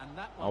appetite, and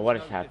that one. Oh, what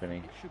is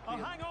happening? Oh,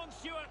 hang on,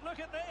 Stuart, look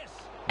at this.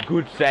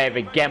 Good save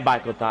again by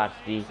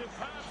Kotarski.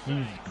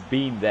 He's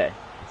been there.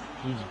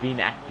 He's been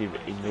active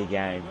in the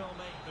game.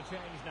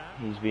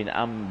 He's been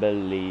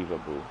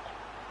unbelievable.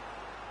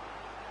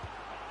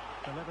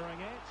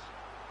 Delivering it.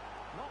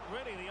 Not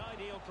really the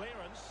ideal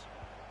clearance.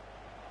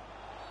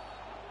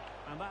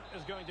 And that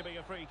is going to be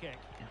a free kick.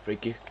 Free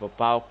kick for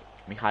Paok.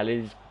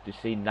 Michailidis to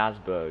see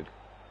Nasberg.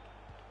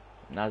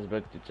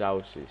 Nasberg to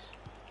Chausis.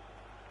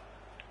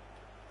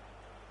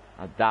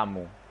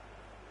 Adamu.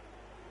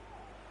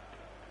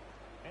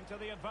 Into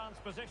the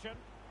advanced position.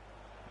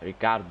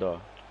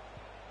 Ricardo.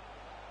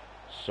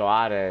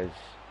 Suarez.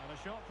 And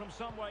a shot from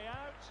some way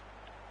out.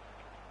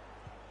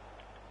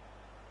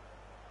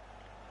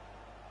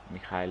 Well,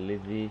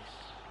 Michailidis.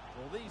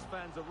 these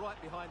fans are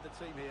right behind the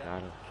team here.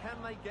 Can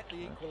they get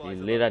the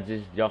equaliser?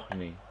 Liradis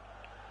Jochni.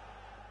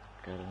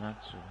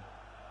 Garnacho.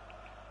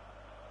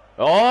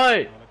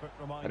 Oi!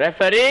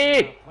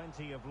 Referee!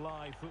 Plenty of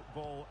live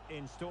football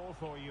in store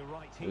for you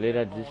right here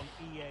Liradis on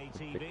EA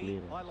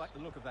TV. I like the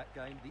look of that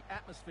game. The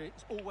atmosphere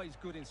is always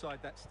good inside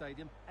that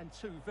stadium, and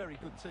two very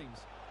good teams.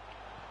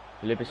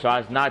 Felipe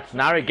Suarez, now it's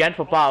now again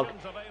for Paok.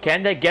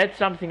 Can they get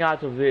something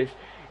out of this?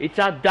 It's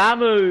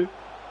Adamu!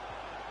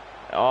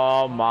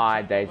 Oh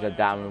my days,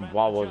 Adamu,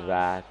 what was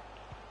that?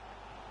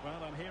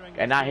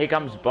 And now here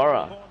comes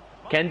Borough.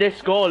 Can they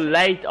score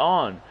late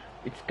on?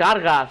 It's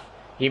Cargas.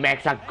 He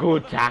makes a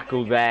good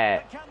tackle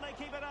there.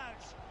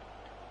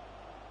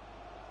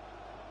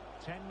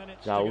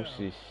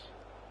 Chausis.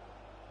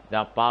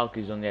 Now Paok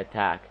is on the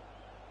attack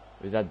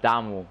with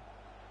Adamu.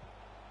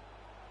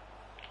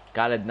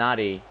 Khaled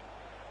Nari.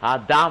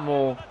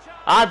 Adamu.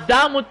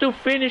 Adamu to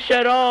finish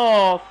it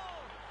off.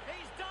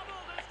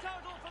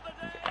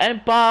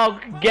 And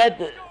Paok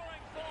get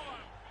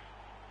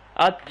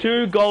a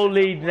 2-goal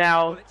lead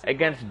now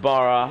against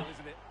Borough.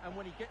 And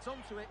when he gets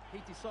onto it, he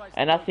decides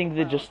And I think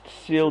they just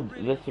sealed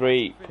the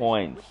 3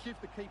 points.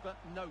 give the keeper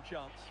no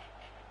chance.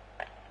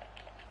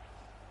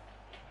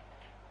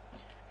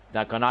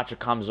 Now Garnacho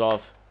comes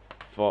off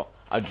for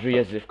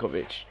Adria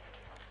Zivkovic.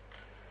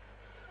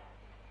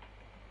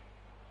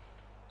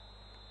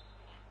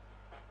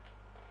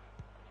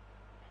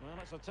 Well,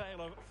 it's a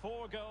tale of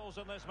 4 goals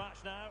in this match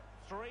now.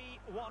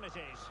 3-1 it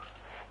is.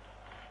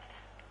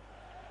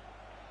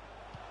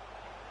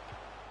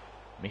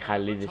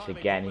 Michailidis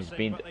again, he's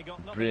been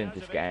brilliant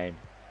this game.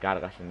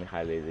 Gargas and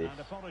Michailidis. And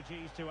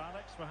apologies to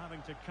Alex for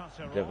having to cut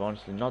her They've off.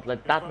 honestly not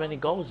let that many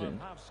goals in.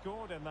 Have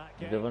scored in that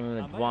game, They've only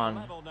let and they are one,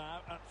 level now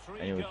at 3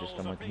 and it was just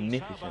a goals apiece.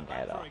 magnificent How's that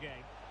header. for a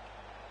game?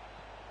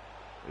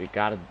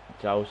 Ricardo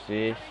assist.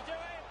 Can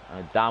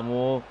he do it?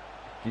 Adamu.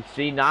 Did you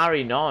see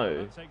Nari?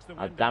 No. That takes the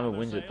wind out Adamu of the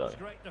wins it though. sails.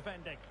 Great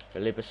defending.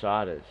 Felipe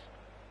Soares.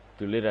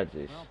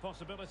 Duliradzis. Well,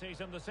 possibilities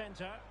in the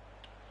centre.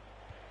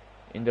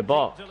 In the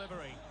box.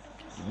 Delivery.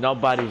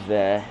 Nobody's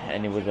there,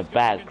 and it was a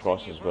bad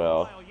cross as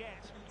well.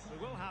 We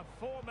will have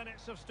 4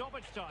 minutes of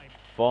stoppage time.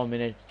 4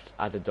 minutes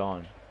at the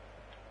dawn.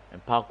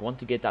 And Paok want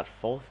to get that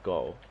 4th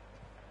goal.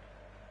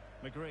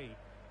 McGree.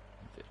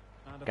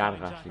 And a Gargas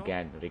fine tackle.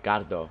 again.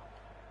 Ricardo.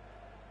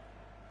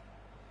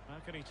 How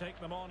can he take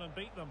them on and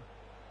beat them?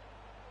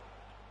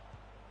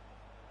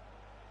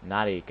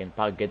 Nari, can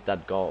Paok get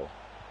that goal?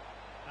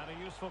 And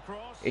a useful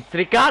cross. It's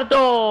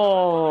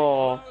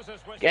Ricardo!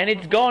 And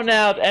it's gone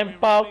out,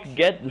 and Paok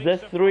get the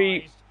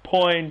 3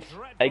 points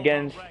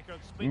against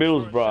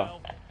Middlesbrough.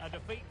 A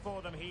defeat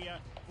for them here.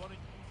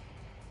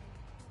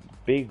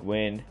 Big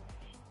win.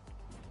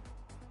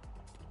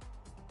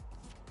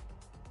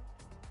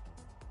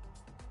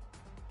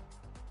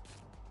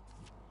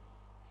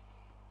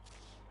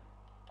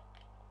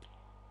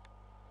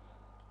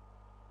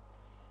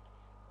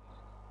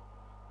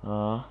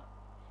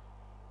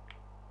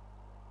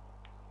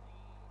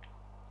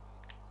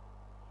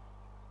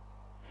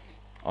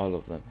 All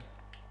of them.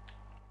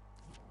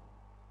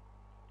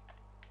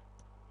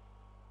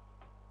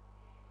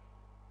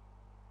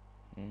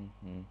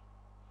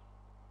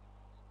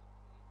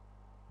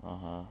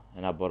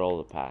 And I bought all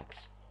the packs.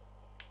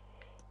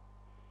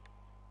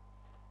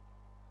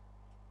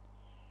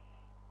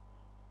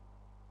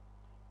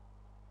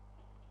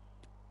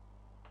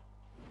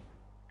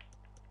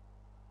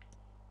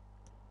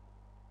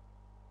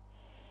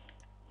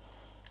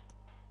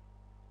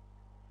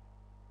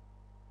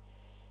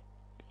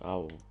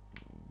 Oh,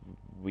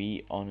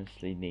 we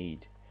honestly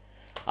need.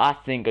 I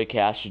think, okay,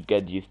 I should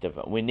get youth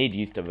development. We need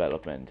youth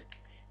development.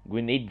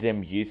 We need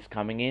them youths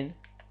coming in,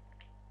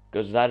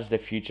 because that is the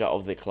future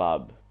of the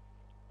club.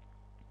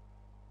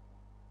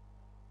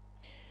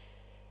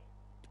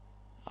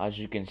 As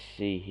you can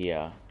see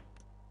here,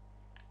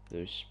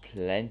 there's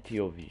plenty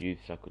of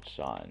youths I could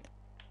sign.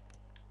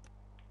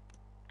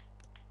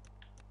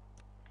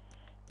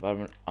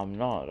 But I'm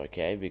not,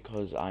 okay,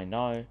 because I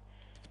know.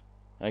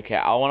 Okay,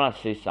 I want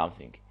to see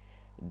something.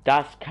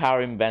 Does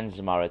Karim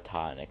Benzema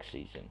retire next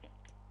season?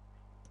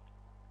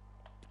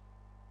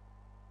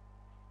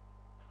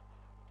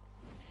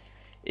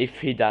 If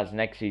he does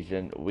next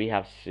season, we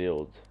have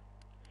sealed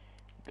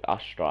our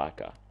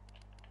striker.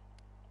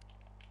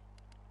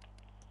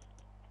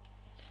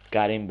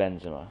 Karim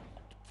Benzema.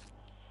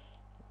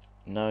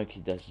 No, he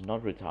does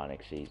not retire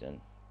next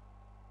season.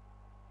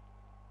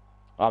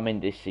 I mean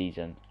this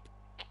season.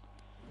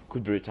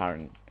 Could be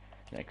retiring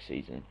next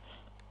season.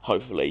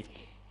 Hopefully.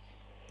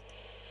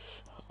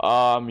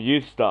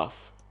 Youth stuff.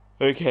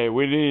 Okay,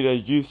 we need a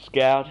youth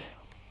scout.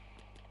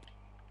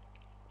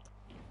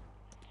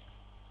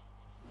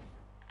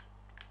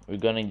 We're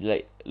gonna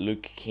let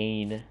Luke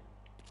Keane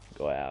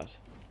go out.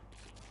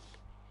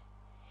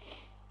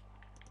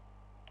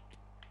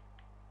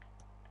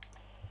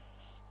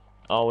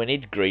 Oh, we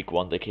need Greek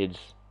Wonder Kids.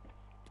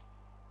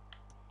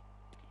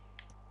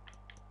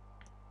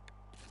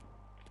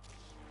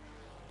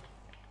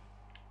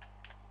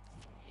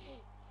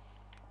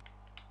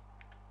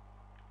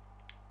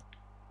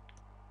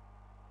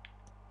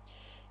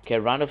 Okay,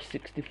 round of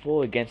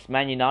 64 against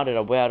Man United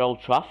away at Old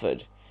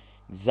Trafford.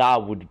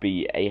 That would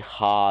be a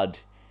hard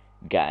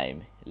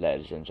game,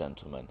 ladies and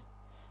gentlemen.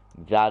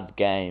 That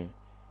game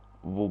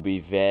will be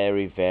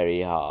very,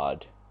 very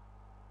hard.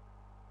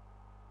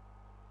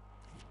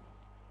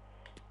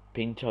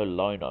 Pinto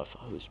loan off.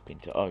 Who's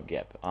Pinto? Oh,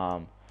 yep.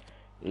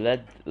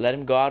 Let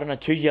him go out on a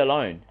 2-year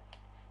loan.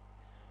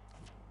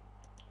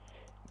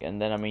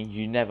 And then, I mean,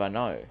 you never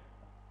know.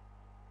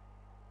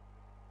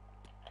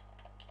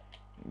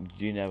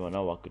 You never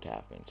know what could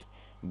happen.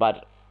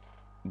 But,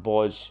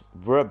 boys,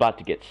 we're about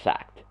to get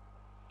sacked.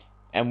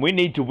 And we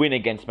need to win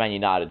against Man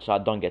United so I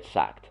don't get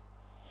sacked.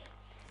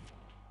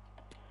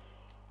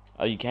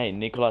 Okay,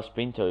 Nicolas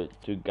Pinto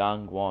to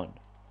Gangwon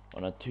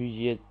on a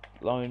 2-year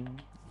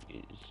loan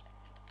is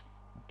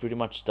pretty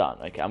much done.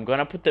 Okay, I'm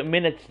gonna put the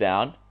minutes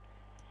down.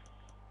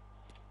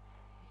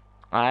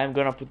 I am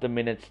gonna put the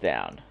minutes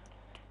down.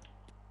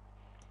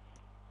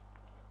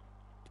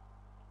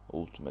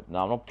 Ultimate. ultimate.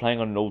 No, I'm not playing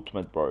on an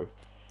ultimate, bro. I'm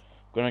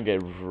gonna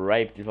get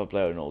raped if I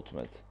play on an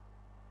ultimate.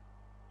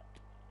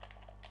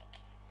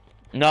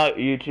 No,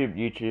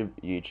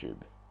 YouTube.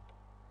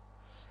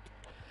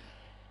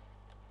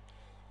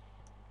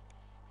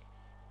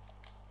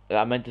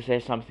 I meant to say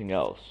something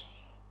else.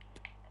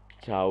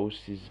 Chaos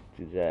is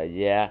there,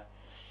 yeah.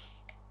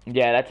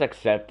 Yeah, that's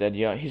accepted.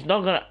 Yeah, he's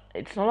not gonna.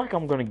 It's not like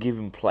I'm gonna give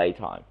him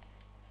playtime.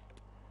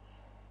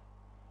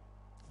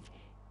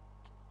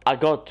 I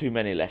got too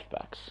many left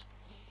backs.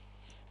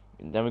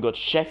 And then we got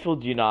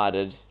Sheffield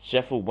United,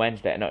 Sheffield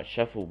Wednesday.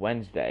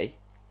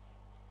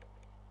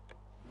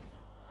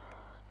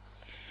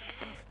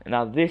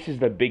 Now this is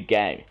the big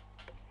game.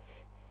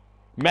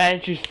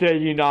 Manchester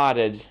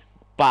United,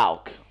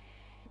 Paok.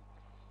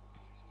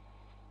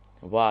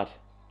 What?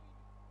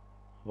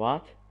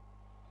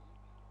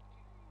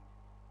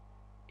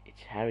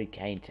 It's Harry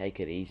Kane, take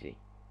it easy.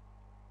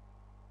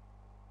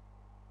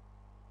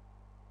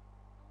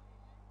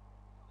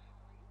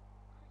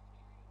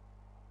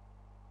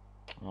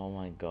 Oh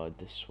my god,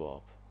 the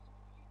swap.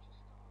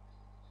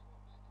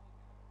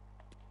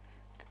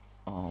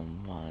 Oh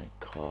my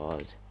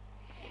god.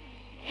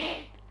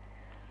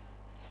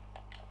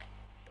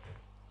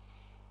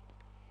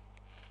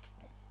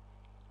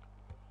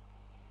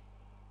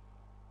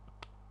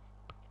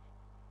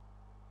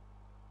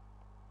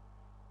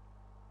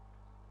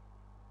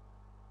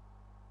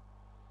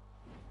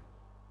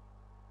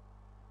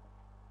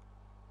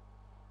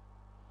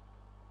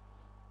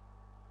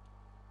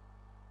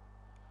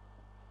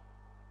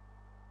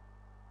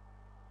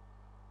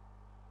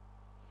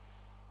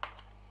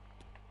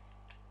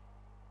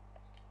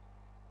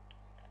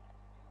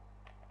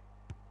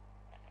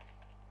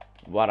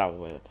 What a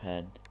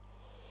weapon.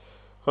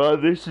 Oh,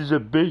 this is a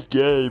big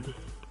game.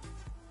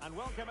 And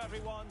welcome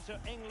everyone to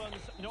England's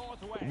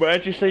Northwest.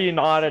 Manchester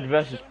United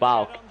versus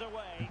Paok.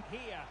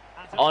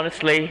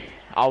 Honestly,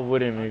 I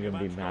wouldn't even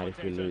be mad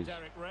if we lose.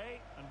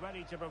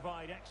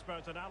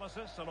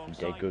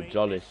 Okay, good,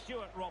 Jollies.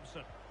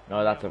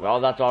 No,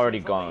 that's already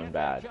gone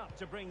bad.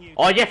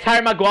 Oh yes,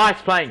 Harry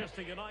Maguire's playing.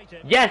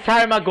 Yes,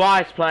 Harry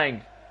Maguire's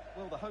playing.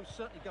 Well, the hosts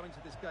certainly go into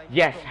this game.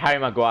 Yes, Harry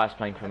Maguire's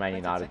playing for Man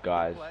United,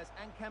 guys.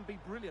 And can be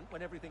brilliant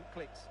when everything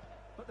clicks.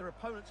 But their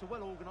opponents are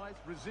well organised,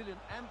 resilient,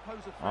 and pose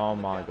a threat. Oh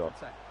my god.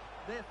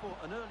 Therefore,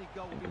 an early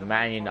goal will be the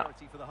Man United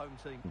priority for the home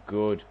team.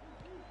 Good.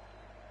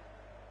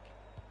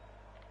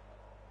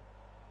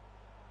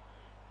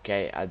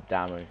 Okay,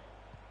 Adamu.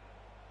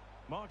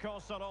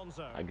 Marcos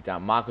Alonso.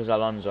 Marcos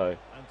Alonso.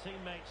 And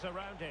teammates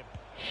around him.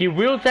 He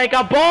will take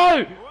a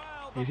ball.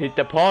 He hit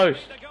the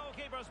post.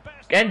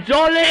 And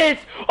Jollies!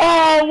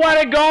 Oh,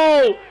 what a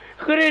goal!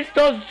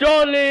 Christos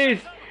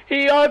Jollies!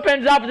 He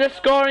opens up the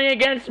scoring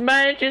against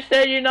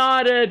Manchester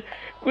United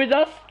with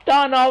a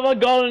stun of a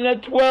goal in the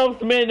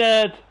 12th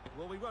minute.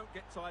 Well, we won't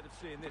get tired of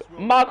seeing this.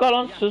 Marco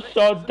Alonso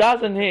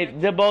doesn't hit.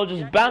 The ball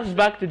just bounces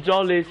back to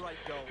Jollies,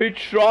 who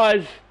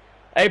tries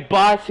a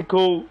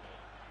bicycle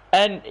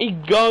and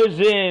it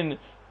goes in.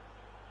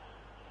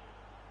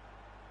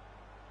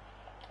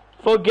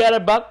 Forget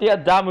about the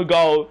Adamu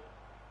goal.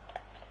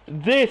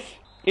 This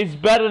is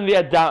better than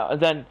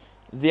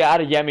the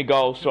Adeyemi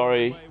goal,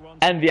 sorry,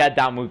 and the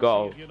Adamu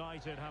goal.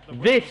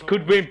 This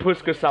could win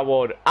Puskas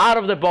Award. Out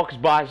of the box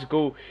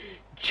bicycle,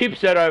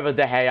 chips it over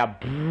De Gea.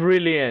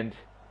 Brilliant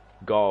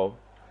goal.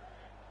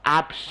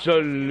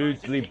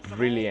 Absolutely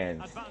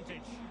brilliant.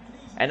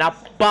 And now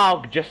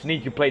Paok just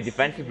needs to play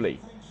defensively.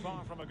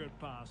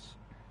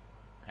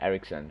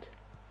 Eriksson.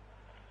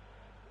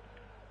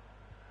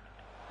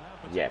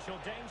 Yep.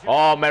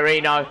 Oh,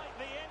 Marino.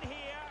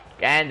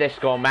 And they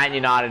score. Man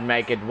United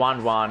make it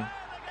 1-1.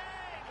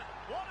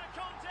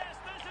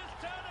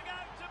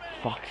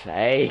 Fuck's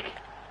sake.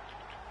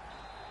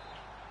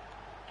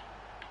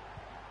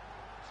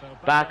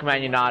 Back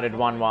Man United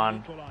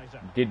 1-1.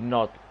 Did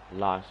not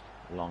last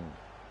long.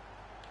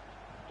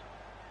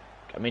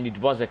 I mean, it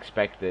was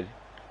expected.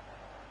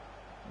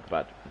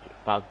 But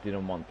Paok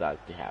didn't want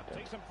that to happen.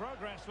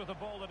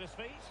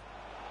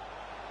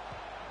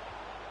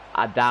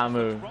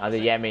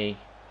 Adeyemi.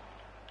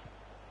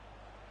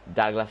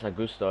 Douglas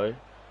Augusto.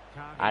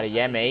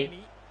 Adeyemi.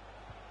 And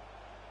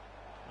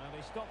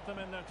they stopped them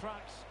in their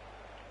tracks.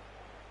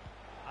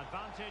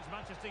 Advantage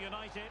Manchester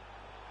United.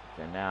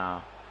 So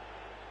now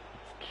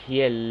it's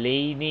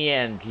Chiellini,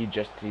 and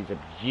he's a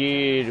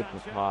beautiful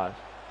pass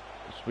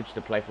to switch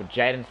the play for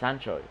Jadon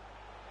Sancho.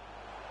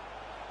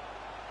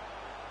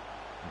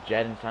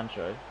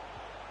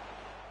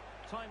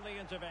 Timely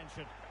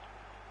intervention.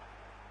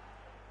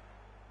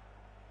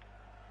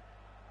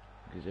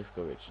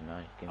 Gazivkovic, no,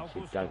 you can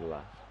see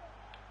Douglas.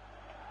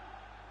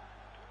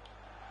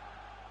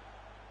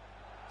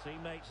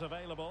 Teammates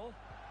available.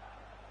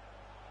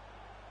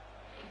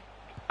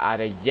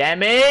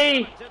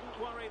 Adeyemi! Didn't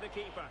worry the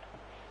keeper.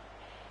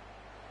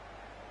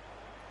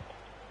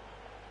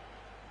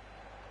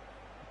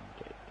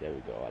 Okay, there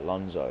we go.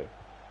 Alonso.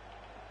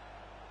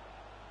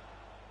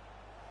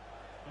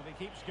 And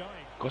he keeps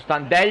going.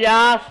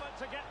 Costandellas!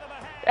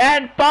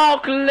 And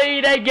Paok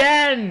lead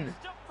again!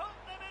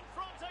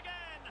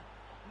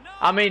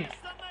 I mean,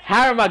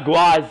 Harry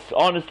Maguire's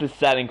honestly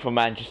selling for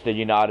Manchester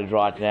United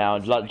right now.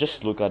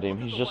 Just look at him.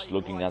 He's just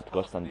looking at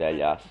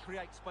Costandellas.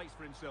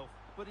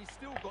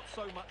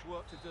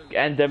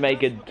 And they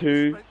make it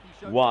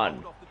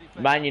 2-1.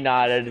 Man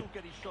United,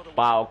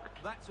 Paok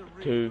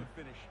 2.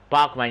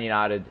 Paok Man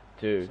United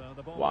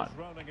 2-1.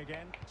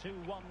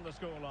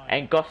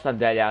 And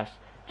Costandellas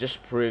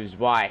just proves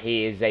why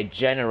he is a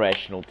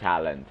generational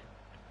talent.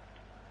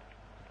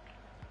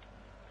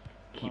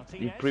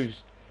 He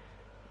proves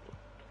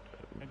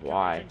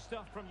why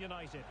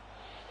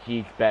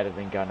he's better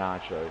than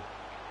Garnacho.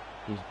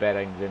 He's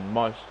better than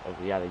most of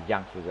the other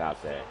youngsters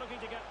out there.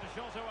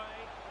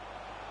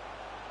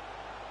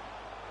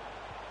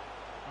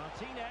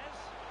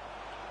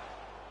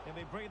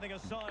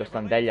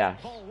 Costandellas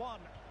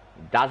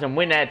doesn't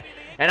win it,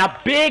 and a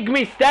big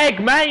mistake.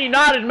 Man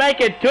United make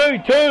it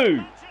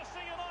 2-2.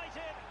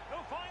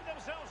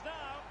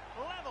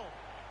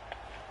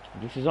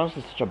 This is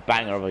honestly such a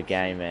banger of a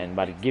game, man,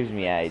 but it gives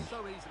me AIDS.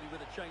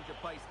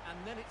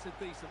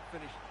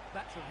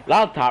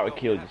 Lautaro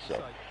killed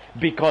himself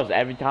because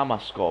every time I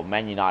score,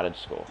 Man United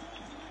score.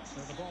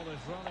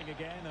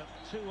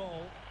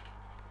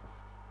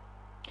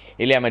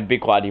 Ilya might be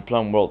quiet, he's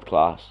playing world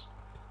class.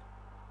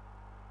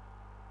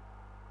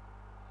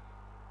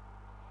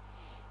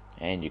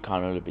 And you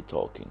can't really be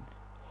talking.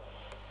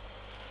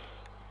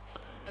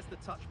 As the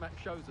touch map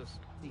shows us,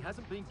 he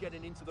hasn't been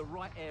getting into the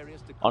right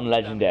areas to on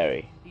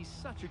legendary. He's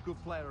such a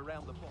good player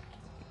around the box.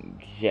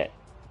 Yeah,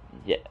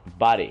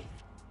 buddy.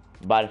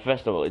 But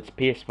first of all, it's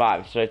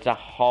PS5, so it's a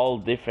whole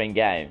different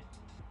game.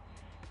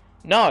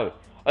 No,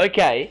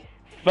 okay.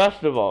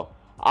 First of all,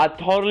 I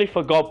totally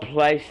forgot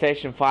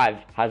PlayStation 5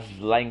 has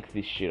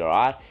lengthy shit,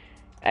 alright?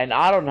 And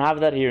I don't have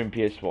that here in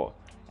PS4.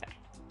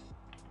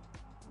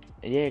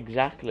 Yeah,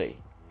 exactly.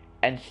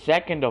 And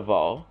second of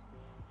all,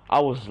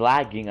 I was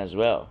lagging as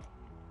well.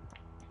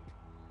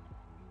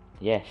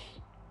 Yes.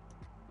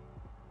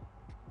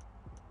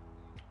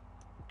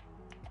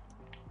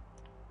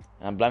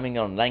 I'm blaming it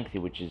on lengthy,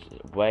 which is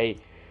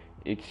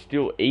it's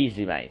still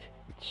easy, mate.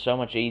 It's so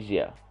much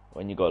easier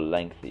when you go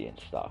lengthy and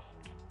stuff.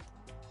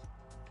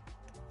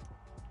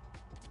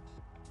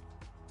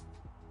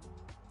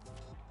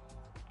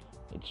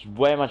 It's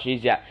way much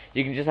easier.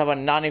 You can just have a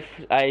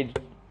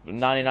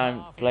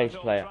 99 place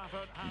player.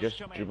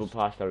 Just dribble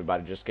past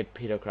everybody. Just get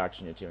Peter Crouch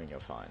in your team and you're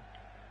fine.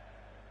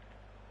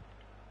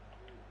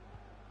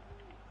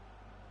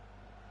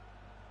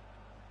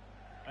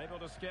 Able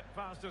to skip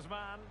past his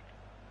man.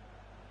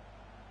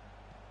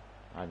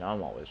 I know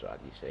I'm always right,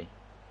 you see.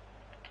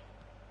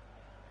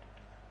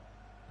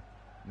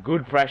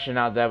 Good pressure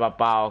out there by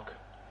Paok.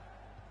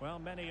 Well,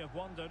 many have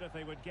wondered if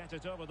they would get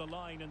it over the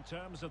line in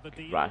terms of the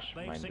deal.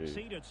 They've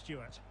succeeded,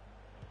 Stuart.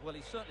 Well,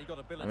 he's certainly got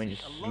ability. I mean,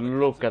 just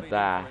look at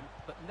that.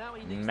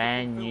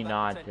 Man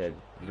United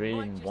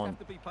really didn't want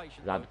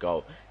that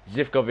goal.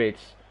 Zivkovic.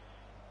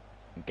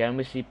 Can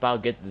we see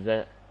Paok get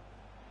the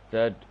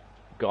third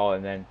goal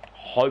and then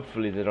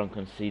hopefully they don't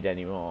concede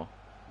anymore.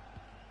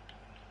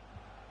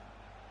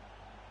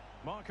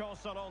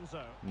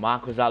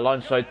 Marcos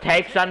Alonso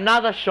takes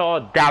another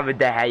shot. David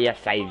De Gea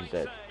saves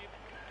it.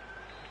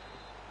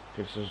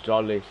 This is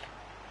Jolly.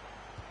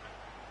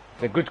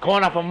 It's a good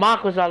corner for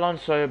Marcos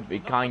Alonso. He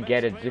can't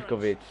get it.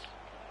 Zivkovic.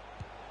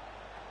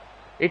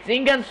 It's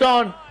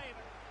Inganson.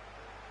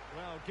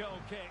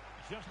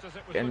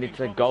 And it's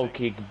a goal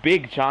kick.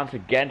 Big chance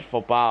again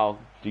for Paok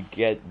to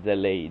get the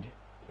lead.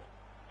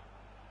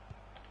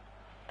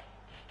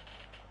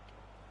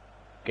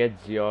 Get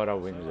Ziora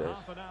wins it.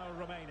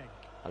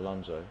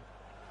 Alonso.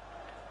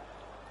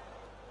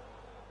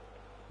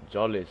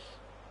 Jollis.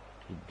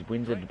 He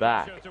wins it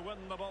back.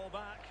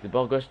 The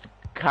ball goes to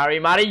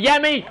Karim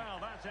Adeyemi.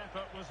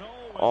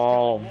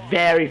 Oh,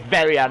 very,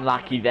 very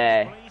unlucky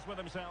there.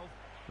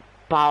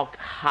 Paok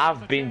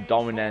have been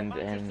dominant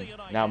and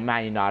now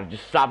Man United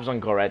just subs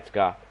on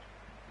Goretzka.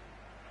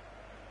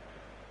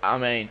 I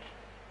mean,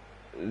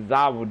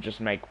 that would just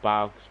make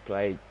Paok's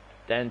play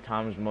 10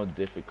 times more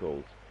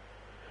difficult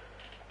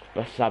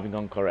by subbing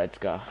on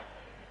Goretzka.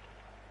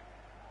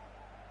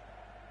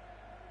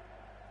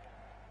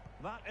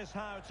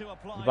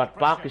 But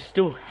Paok is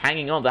still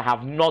hanging on. They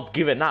have not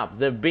given up.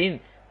 They've been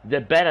the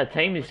better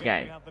team this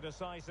game.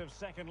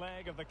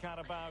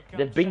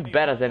 They've been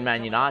better than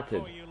Man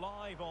United.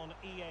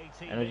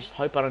 And I just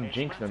hope I don't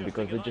jinx them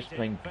because they're just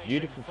playing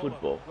beautiful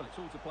football.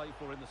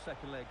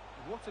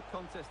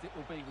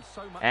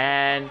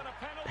 And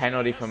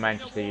penalty for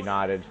Manchester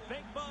United.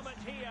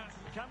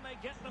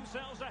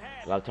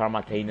 Lautaro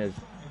Martinez,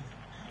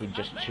 he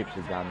just chips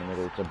it down the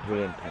middle. It's a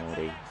brilliant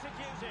penalty.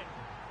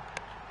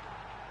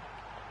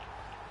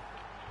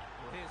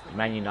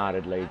 Man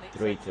United lead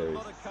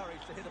 3-2.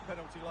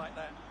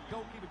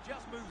 Goalkeeper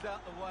just moves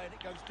out the way and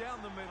it goes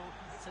down the middle.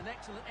 It's an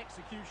excellent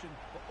execution,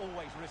 but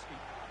always risky.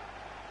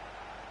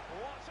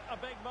 What a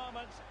big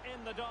moment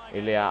in the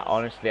Ilya,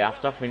 honestly,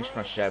 after I finish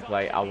my share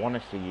play, I want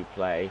to see you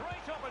play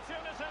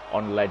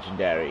on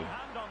legendary.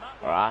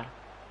 Alright?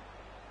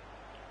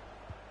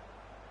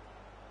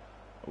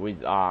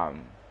 With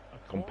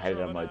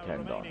competitor mode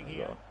turned on as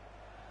well.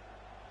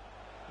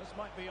 This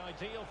might be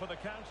ideal for the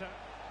counter.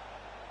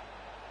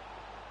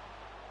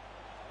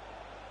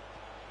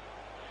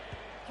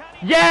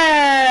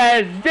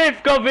 Yes!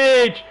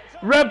 Zivkovic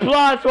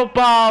replies for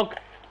Paok.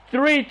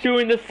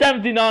 3-2 in the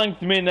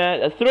 79th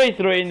minute.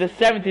 3-3 in the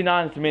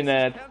 79th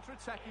minute.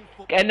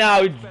 And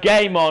now it's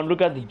game on.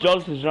 Look at the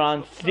Johnson's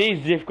run.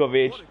 See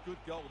Zivkovic.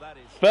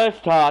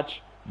 First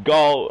touch,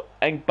 goal,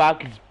 and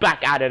Paok is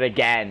back at it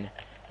again.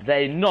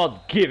 They're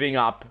not giving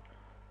up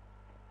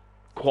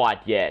quite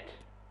yet.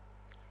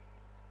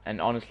 And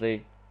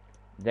honestly,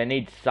 they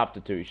need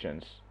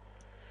substitutions.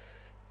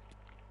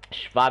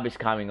 Schwab is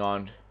coming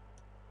on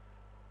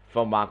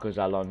for Marcos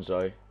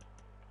Alonso.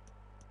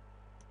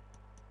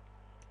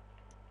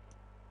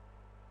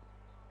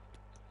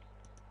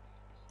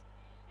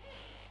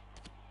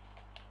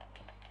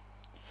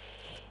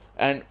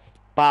 And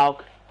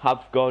Paok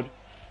have got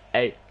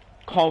a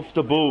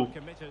comfortable,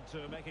 Committed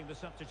to making the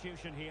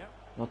substitution here.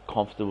 not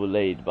comfortable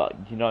lead, but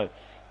you know,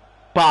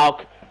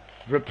 Paok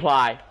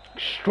reply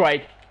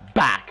straight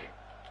back.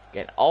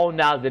 Again, all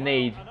now they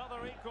need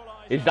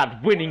is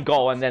that winning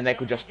goal, and then they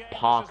could just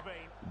park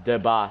the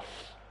bus.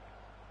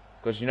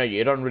 Because you know,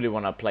 you don't really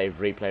want to play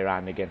replay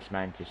round against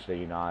Manchester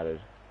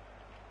United.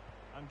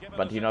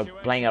 But you know,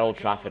 playing at Old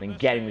Trafford and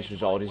getting this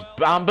result is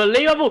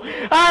unbelievable.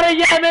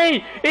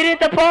 Adeyemi! It hit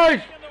the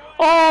post!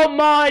 Oh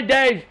my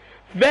days!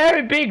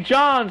 Very big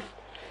chance!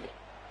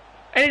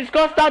 And it's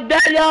Costa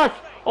Delias!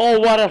 Oh,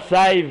 what a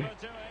save!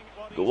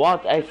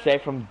 What a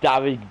save from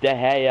David De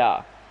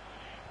Gea.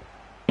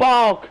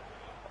 Paok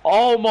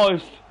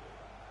almost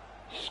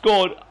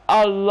scored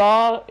a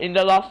lot in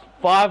the last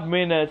 5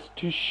 minutes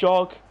to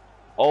shock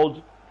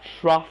Old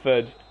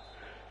Trafford.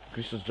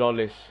 Christos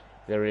Jolis,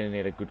 they really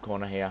need a good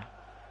corner here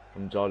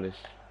from Jolis.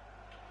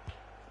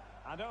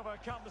 And over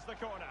comes the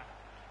corner.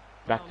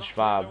 Back to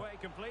Schwab.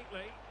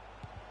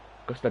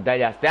 Costa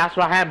Delias, that's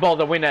right handball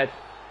to win it.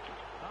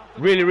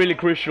 Really, really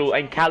crucial.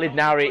 And Khalid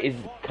Nari is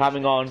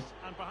coming on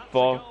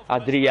for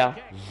Adria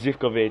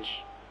Zivkovic.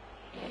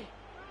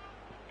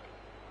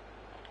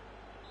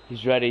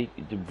 He's ready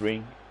to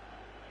bring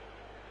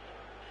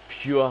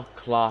pure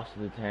class to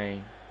the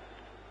team.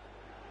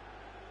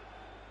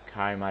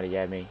 Karim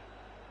Adeyemi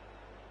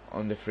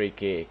on the free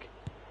kick.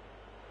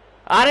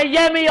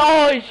 Adeyemi,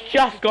 oh, it's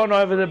just gone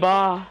over the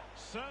bar.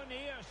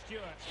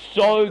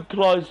 So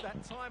close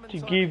to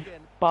give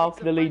Paok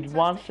the lead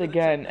once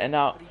again, and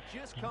now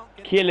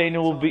Killing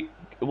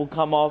will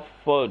come off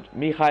for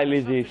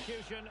Michailidis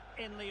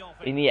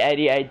in the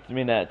 88th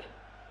minute.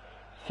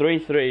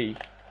 3-3.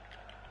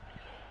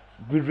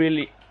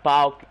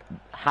 Paok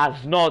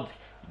has not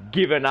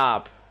given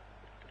up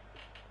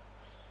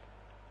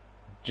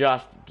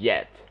just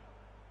yet.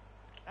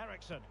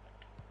 Ericsson.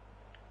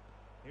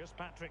 Here's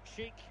Patrick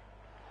Schick.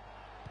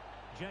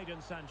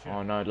 Jadon Sancho.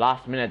 Oh no,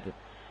 last minute.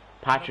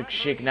 Patrick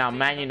Schick now,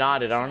 Man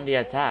United are on the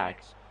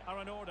attack.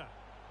 Are in order.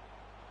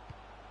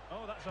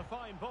 Oh, that's a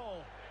fine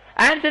ball.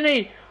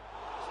 Anthony!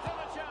 Still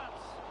a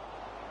chance.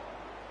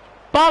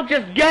 Paok,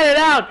 just get it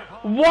out!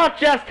 What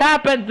just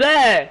happened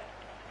there?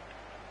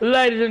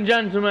 Ladies and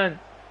gentlemen.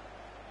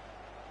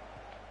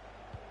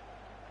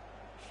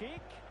 Schick.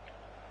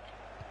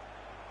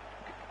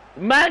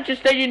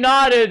 Manchester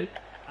United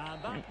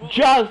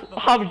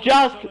have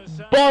just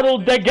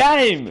bottled the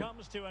game.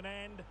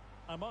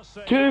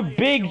 Two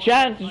big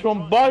chances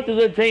from both of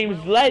the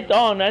teams late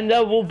on, and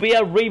there will be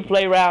a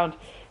replay round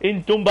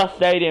in Tumba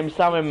Stadium,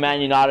 somewhere Man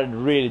United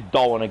really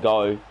don't want to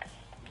go.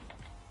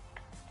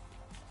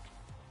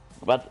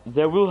 But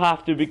they will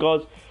have to,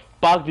 because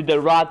Paok did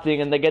the right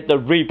thing and they get the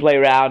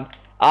replay round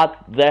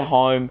at their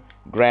home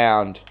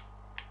ground.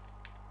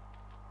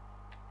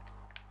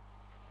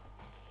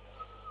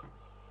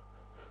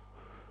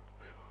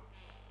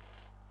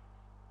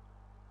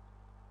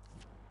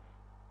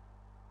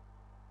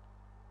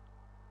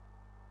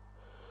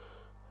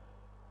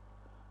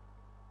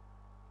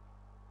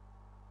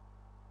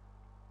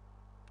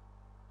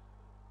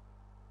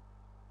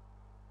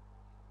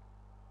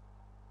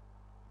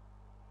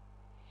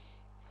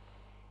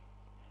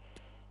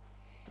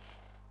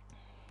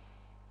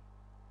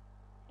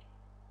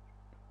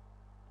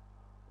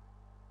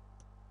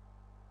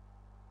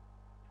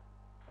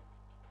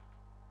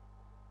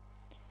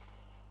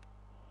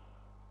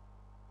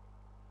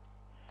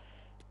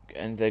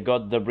 And they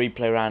got the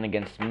replay round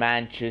against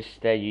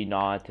Manchester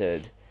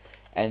United,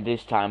 and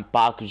this time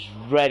Paok is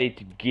ready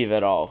to give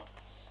it all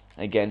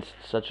against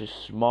such a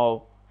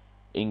small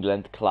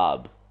England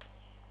club.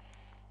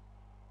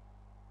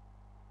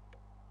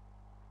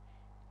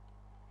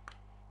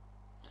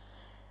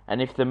 And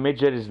if the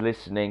midget is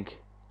listening,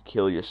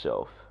 kill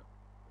yourself.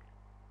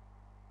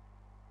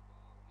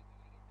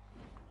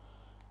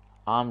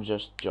 I'm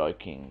just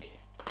joking.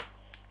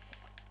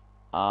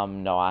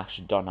 No, I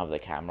actually don't have the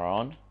camera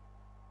on.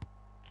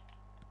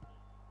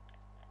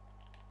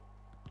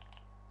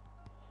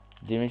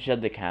 Didn't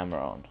shut the camera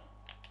on.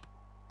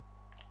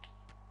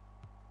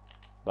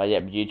 But yeah,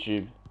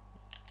 YouTube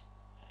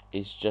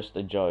is just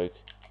a joke.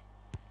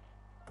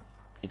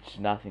 It's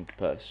nothing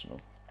personal.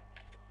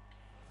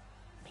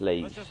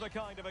 please. This is the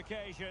kind of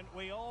occasion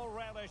we all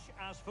relish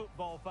as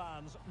football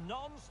fans.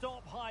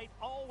 Non-stop hype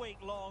all week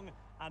long,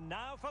 and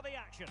now for the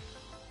action.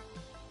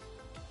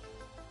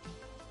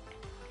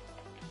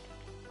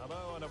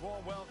 Hello and a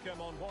warm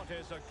welcome on what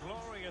is a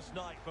glorious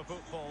night for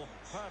football.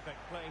 Perfect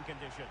playing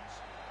conditions.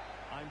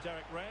 I'm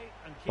Derek Ray,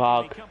 and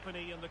keeping me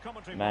company in the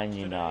commentary Man box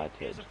United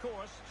today is, of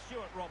course,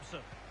 Stuart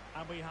Robson.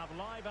 And we have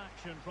live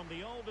action from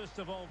the oldest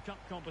of all cup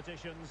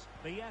competitions,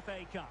 the FA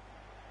Cup.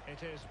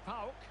 It is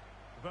Paok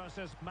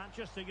versus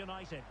Manchester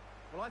United.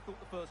 Well, I thought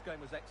the first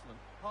game was excellent.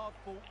 Hard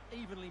fought,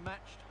 evenly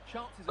matched,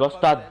 chances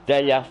Costa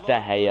Delia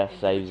Gea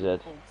saves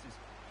it.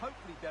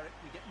 Hopefully, Derek,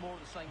 we get more of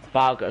the same today.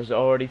 Paok has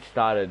already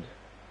started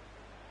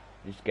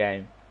this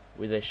game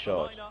with a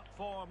shot.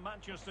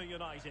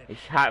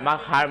 It's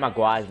Harry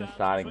Maguire isn't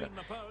starting.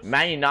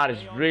 Man United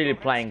is really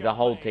playing the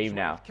whole team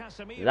now.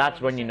 That's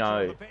when you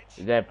know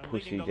they're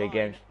pussies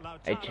against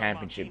a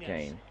championship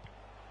team.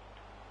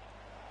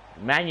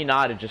 Man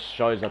United just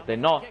shows that they're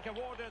not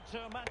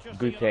a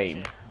good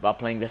team by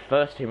playing their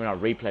first team in a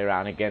replay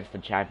round against a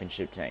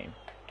championship team.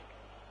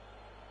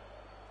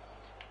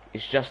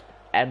 It's just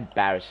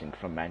embarrassing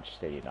from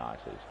Manchester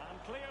United.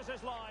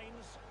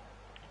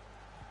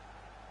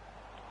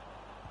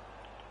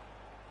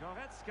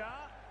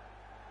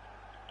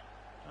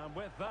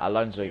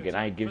 Alonso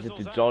again, he gives it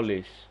to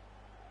Jollis.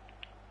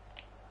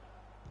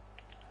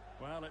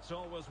 Well, it's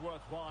always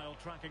worthwhile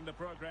tracking the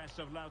progress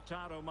of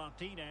Lautaro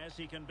Martinez.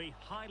 He can be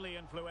highly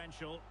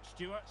influential.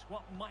 Stuart,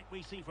 what might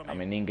we see from him?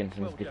 I mean,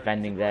 Inginson's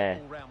defending there.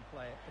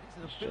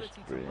 It's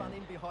just brilliant.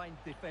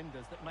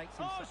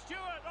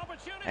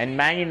 And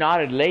Man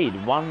United lead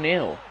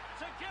 1-0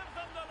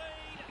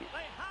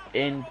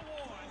 in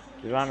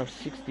the round of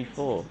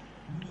 64.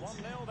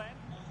 1-0 then.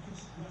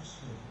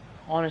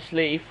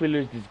 Honestly, if we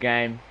lose this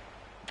game,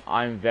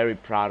 I'm very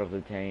proud of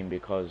the team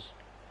because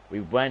we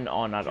went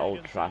on at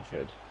Old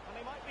Trafford,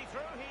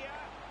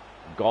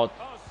 got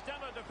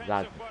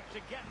that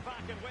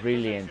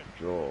brilliant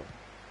draw.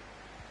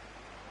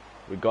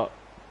 We got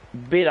a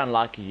bit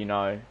unlucky, you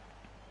know.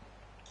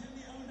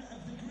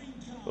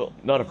 Well,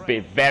 not a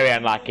bit, very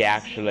unlucky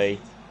actually.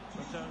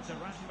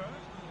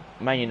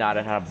 Man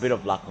United had a bit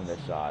of luck on their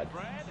side.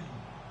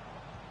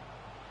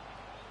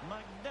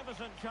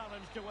 Magnificent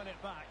challenge to win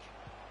it back.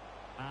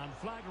 And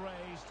flag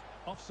raised,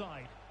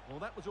 offside. Well,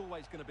 that was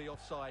always going to be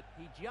offside.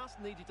 He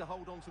just needed to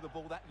hold on to the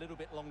ball that little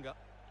bit longer.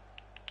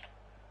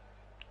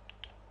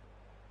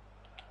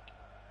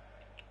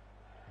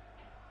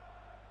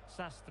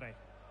 Sastre.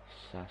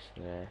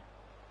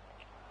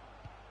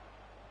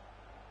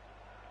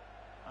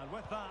 And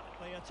with that,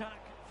 the attack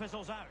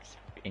fizzles out.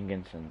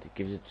 Ingenson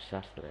gives it to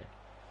Sastre.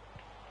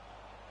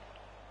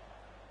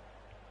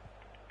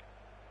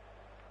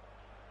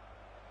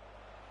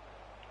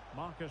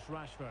 Marcus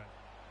Rashford.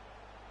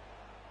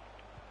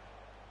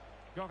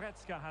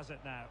 Goretzka has it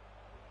now.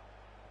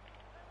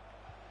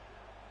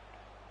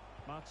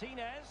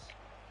 Martinez.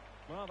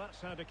 Well,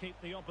 that's how to keep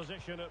the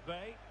opposition at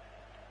bay.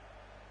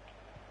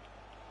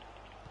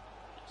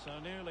 So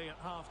nearly at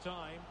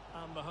half-time,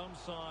 and the home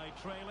side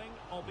trailing,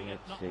 albeit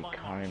not by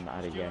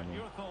much. Stuart,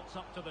 your thoughts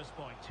up to this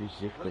point? To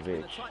Zivkovic. Well, it's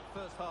been a tight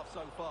first half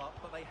so far,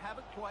 but they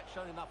haven't quite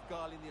shown enough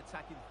guile in the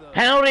attacking third.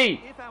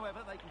 Penalty! If,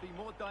 however, they can be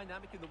more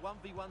dynamic in the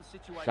 1v1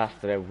 situation,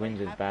 Sastre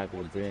wins it back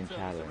with a brilliant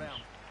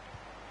challenge.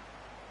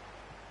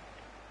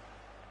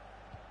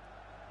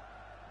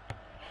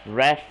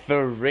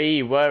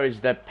 Referee, where is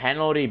the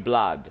penalty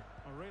blood?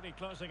 Really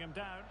closing him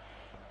down.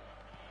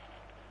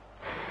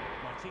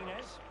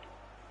 Martinez.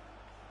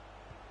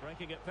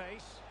 Breaking at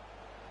pace.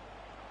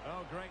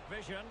 Oh, great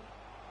vision.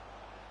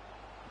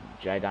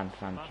 Jadon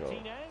Sancho.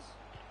 Martinez.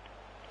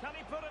 Can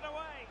he put it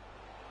away?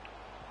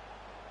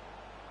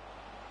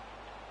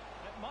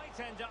 It might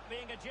end up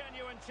being a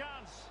genuine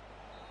chance.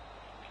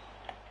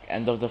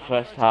 End of the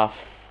first half.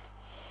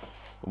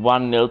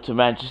 1-0 to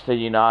Manchester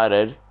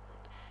United.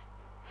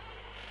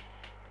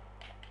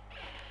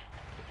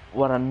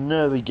 What a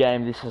nervy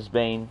game this has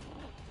been.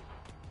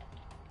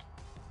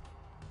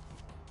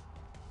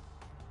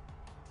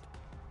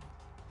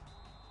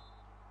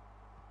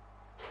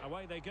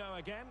 Away they go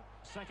again.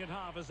 Second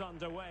half is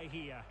underway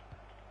here.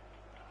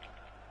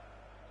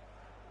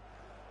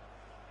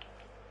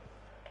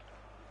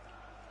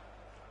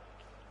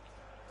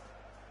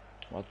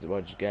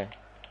 What'd you get?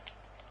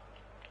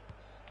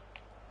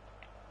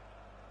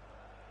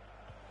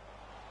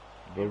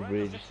 The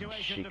bridge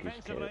chic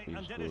is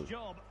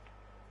good.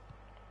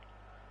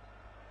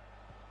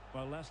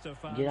 Well, Leicester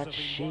fans have been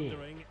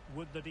wondering,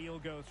 would the deal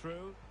go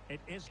through? It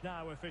is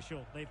now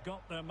official. They've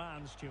got their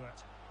man,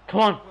 Stuart. Come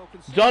on,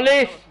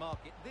 Jollis!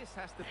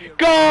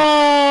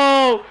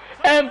 Go!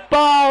 And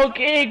Paok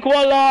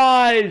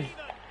equalise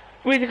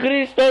with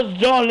Christos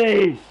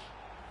Jollis.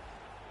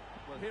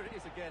 Well, here it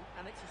is again,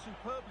 and it's a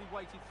superbly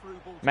weighted through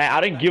ball. Man,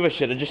 I don't give a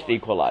shit. I just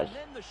equalised. And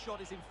then the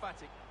shot is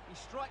emphatic. He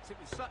strikes it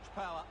with such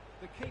power.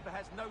 The keeper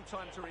has no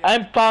time to react.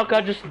 And Paok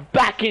are just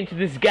back into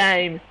this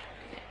game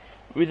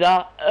with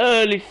an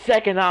early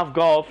second half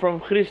goal from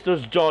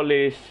Christos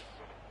Jollis.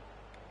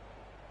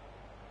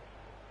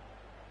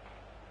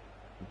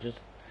 Just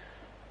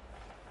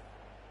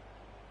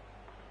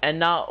And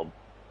now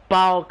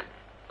Paok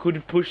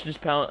could push this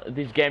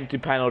game to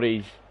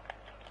penalties,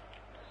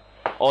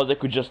 or they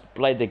could just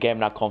play the game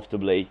now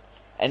comfortably.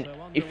 And So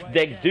if underway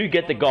they again, do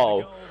get the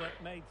following goal,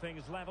 that made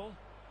things level.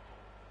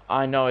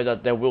 I know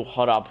that they will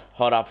hot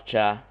up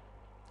chair.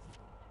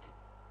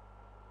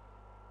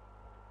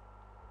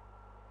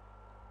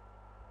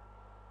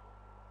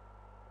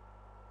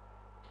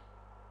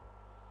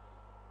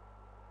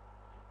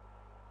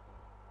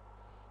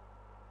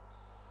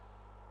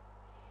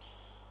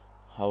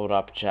 Hold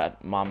up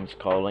chat, mum's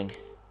calling.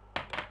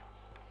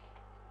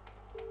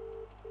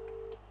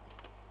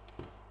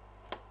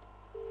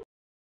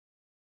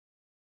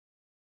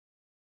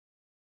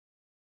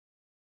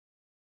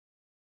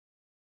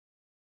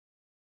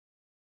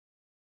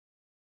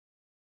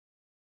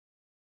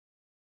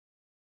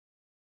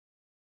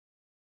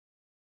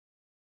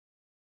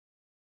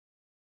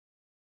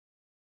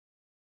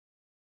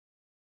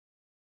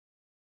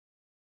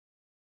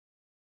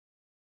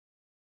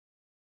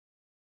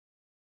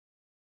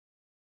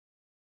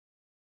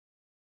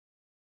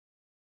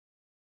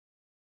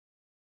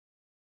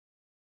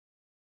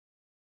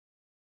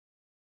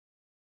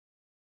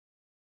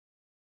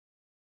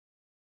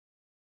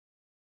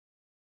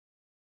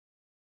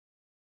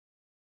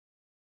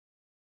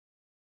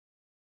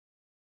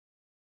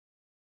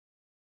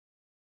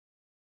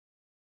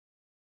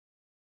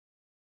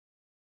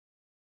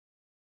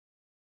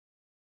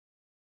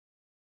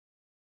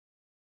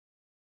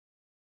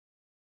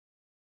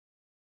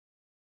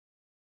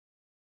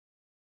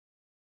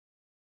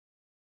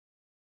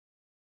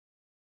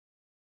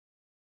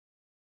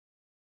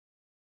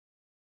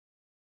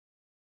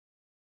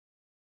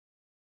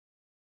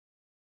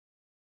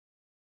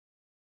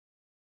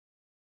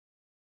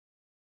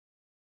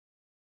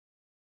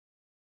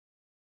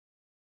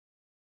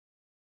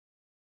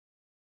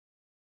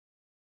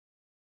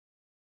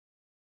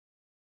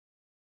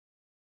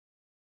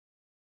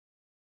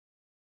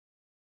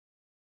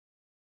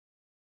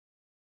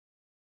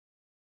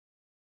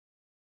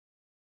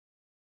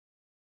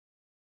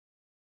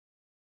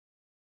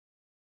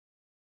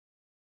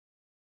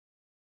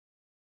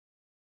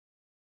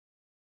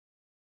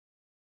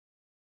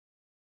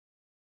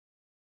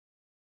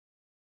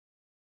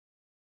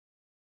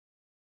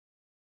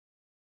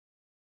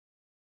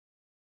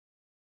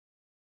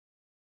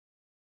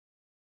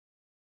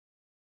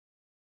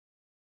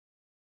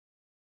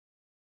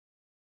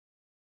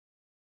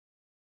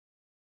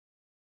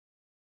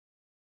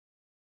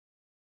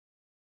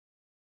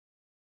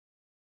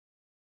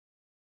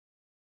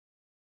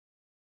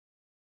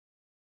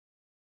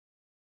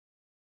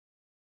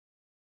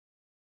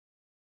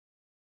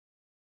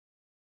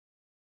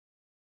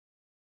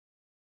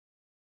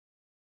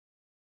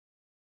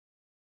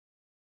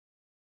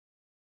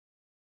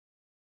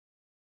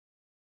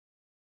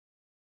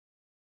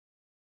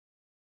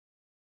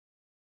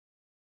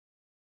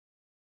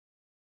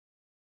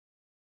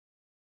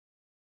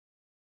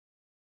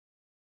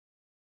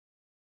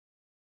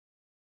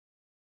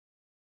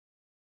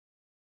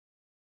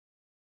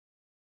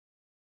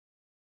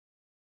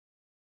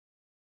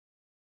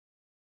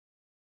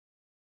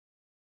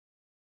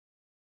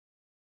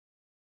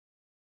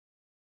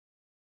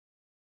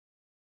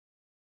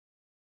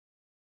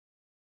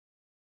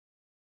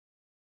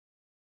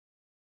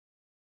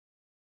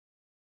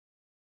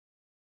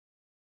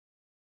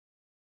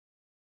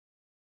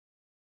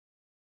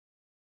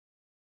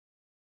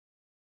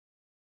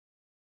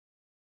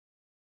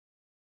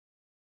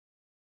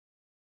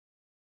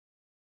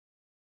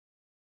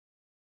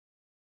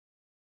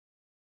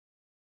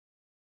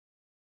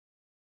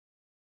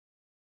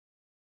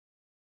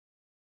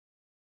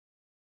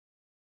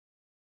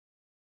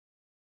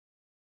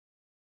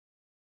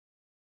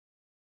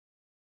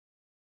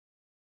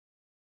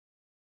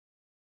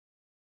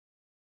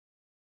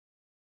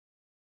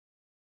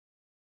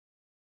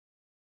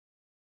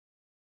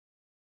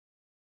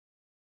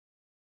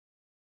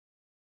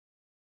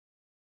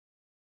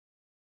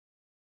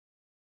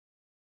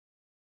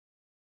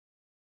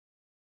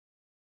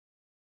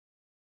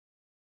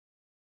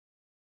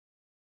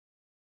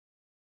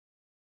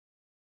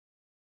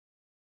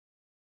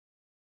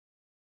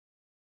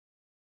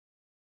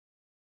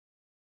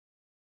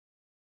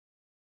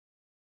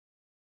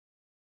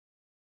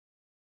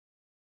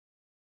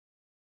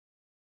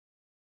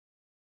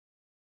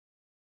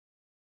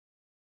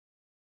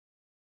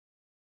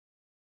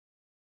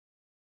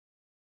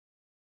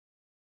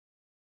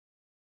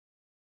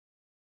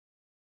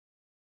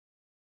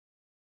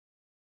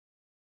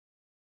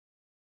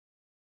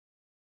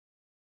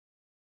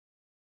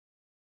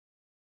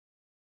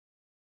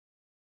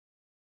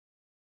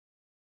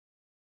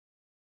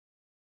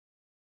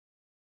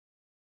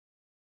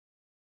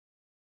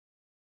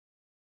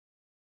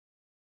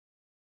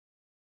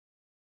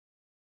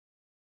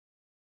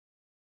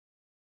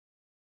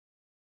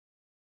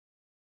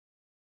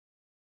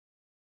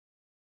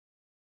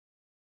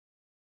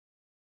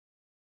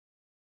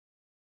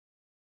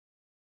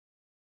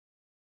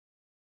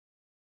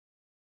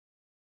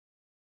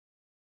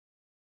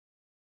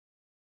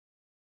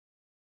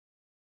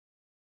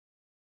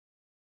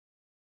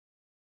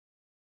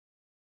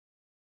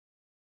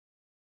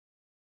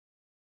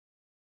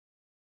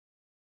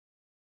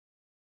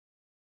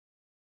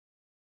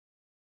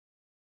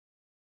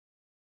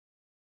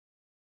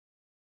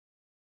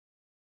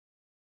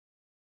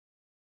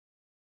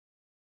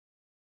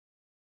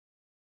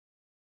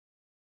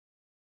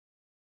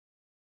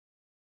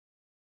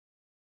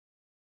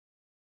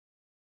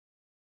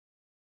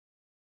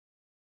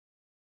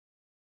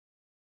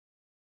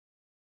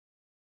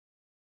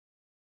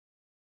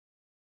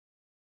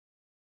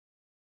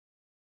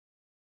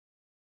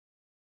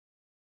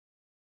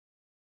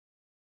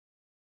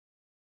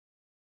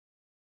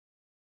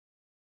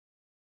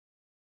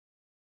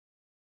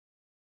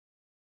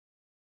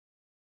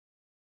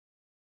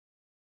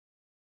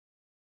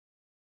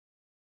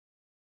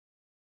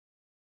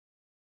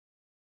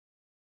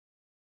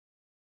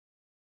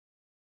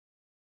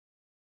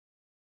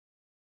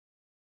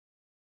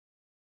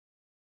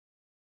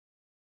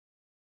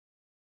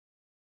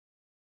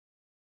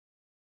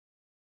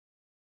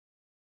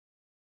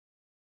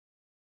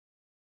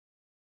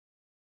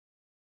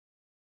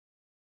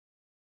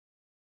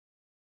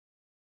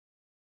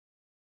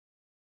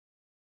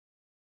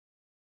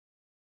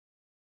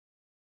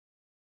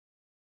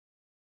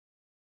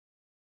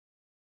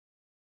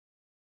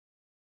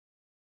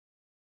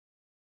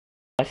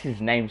 What's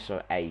his name?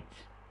 So 8.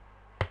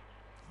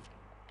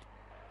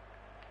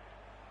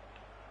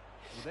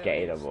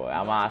 Skater boy.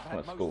 I'm asking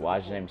at school, why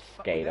is your name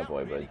Skater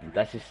boy, bro?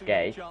 That's his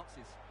skate.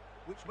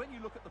 Which, when you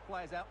look at the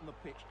players out on the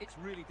pitch, it's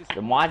really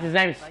Then why is his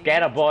name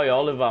Skater Boy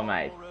Oliver,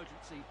 mate?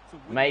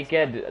 Make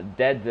it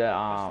dead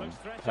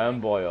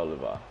Perm Boy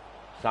Oliver.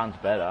 Sounds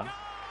better.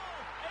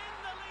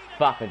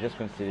 Fuck, I just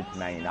conceded to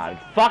Man United.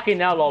 Fucking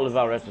hell,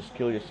 Oliver, let's just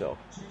kill yourself.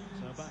 So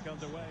back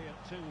underway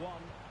at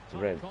 2-1.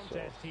 Red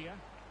Contest here.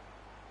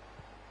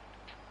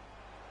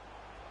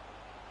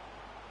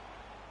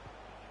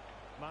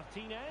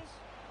 Martinez.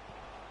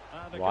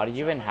 Why do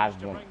you even have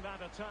him?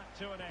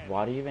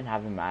 Why do you even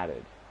have him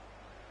added?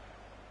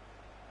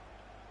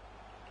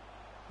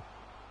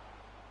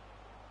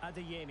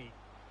 Adeyemi.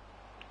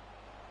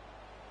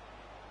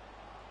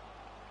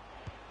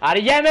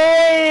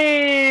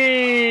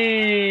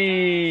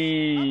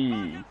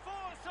 Adeyemi!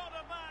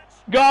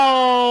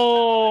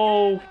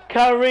 Go!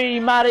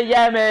 Karim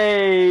Adeyemi!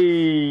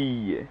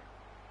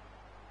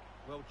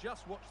 Well,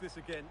 just watch this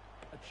again.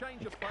 A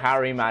change of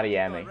Karim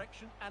Adeyemi.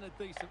 direction and a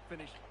decent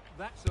finish.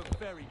 That's a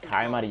very good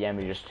Karim goal.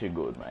 Adeyemi is just too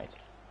good, mate.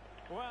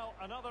 Well,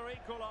 another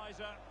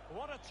equaliser.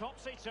 What a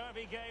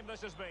topsy-turvy game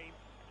this has been.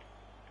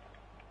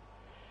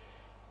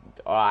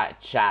 Alright,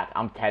 chat,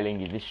 I'm telling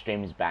you, this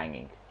stream is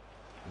banging.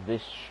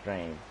 This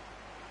stream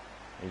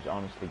is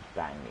honestly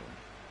banging.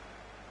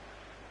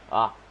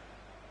 Ah.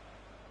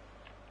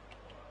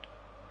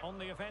 On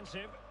the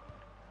offensive.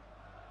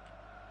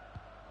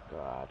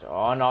 God.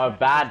 Oh no,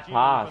 bad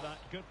pass.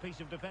 Good piece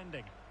of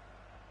defending.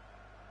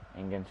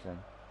 Ingenson.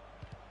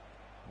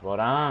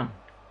 Boran.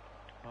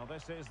 Well,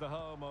 this is the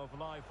home of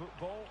live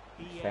football.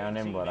 Stay on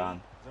him, EA TV. Boran.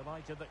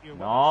 Delighted that you're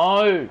with us.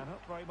 No! And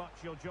hope very much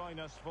you'll join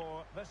us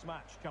for this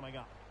match coming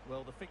up.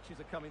 Well, the fixtures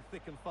are coming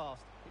thick and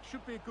fast. It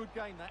should be a good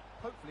game, that.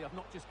 Hopefully, I've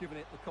not just given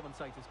it the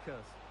commentator's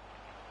curse.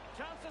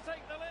 Chance to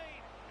take the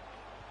lead.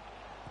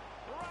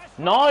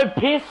 No,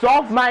 piss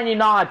off, Man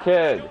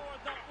United! Scored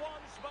not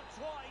once, but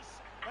twice.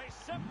 They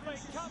simply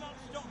cannot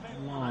stop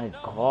him. My And no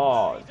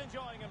God. wonder he's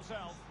enjoying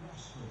himself.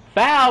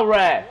 Foul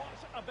ref!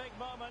 What a big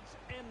moment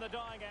in the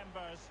dying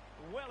embers.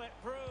 Will it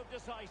prove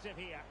decisive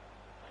here?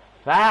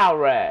 Foul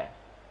ref!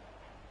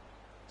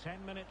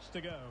 10 minutes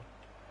to go.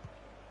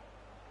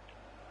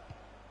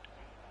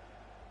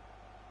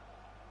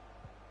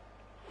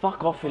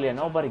 Fuck off, Ilya.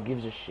 Nobody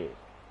gives a shit.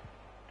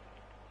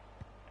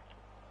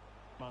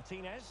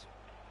 Martinez.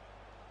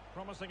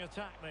 Promising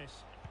attack this.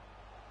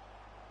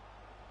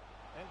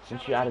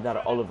 Since you added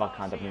that Oliver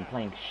kind, I've been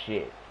playing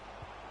shit.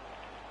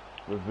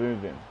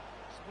 Remove him.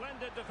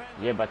 Splendid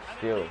defending, Yeah, but and it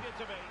still. needed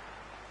to be.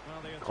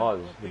 Well, the attack Cause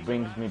will he be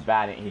brings around me to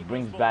bad. keep He us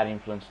brings full. bad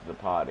influence to the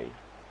party.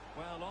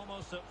 Well,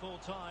 almost at full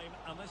time,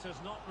 and this is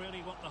not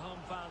really what the home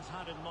fans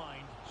had in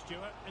mind.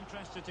 Stuart,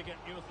 interested to get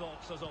your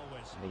thoughts as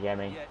always. You get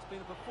me? Yeah, it's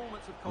been a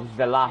performance of This is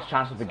the last confidence.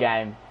 chance of the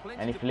game,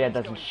 and if Ilya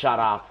doesn't shut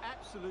up,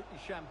 Absolutely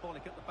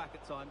shambolic at the back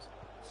at times.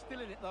 Still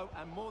in it though,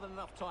 and more than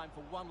enough time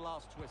for one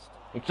last twist.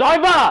 it's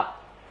over!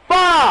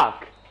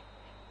 Fuck!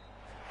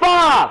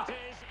 Fuck! It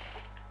is.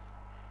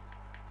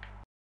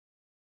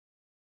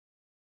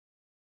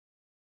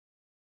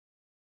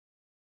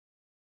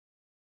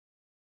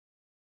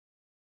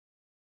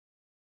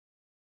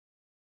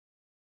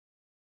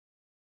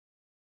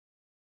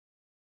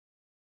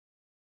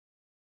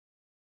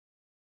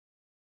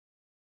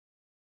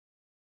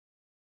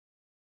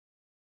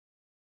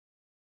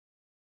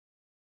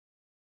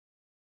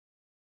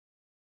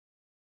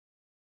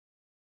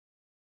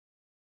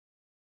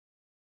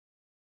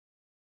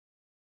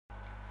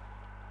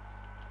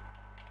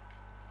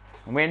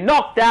 And we're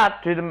knocked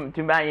out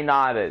to Man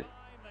United.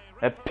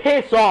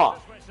 Piss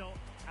off!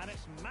 And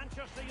it's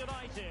Manchester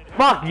United.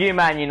 Fuck you,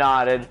 Man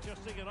United.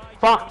 Manchester United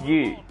Fuck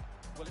you. Well,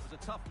 it was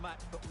a tough match,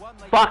 but one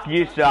they Fuck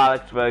you, Sir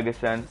Alex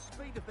Ferguson. The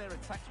speed of their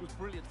attacks was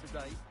brilliant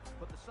today,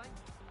 but the same.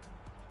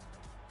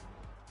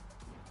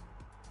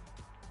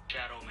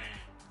 Shadow Man.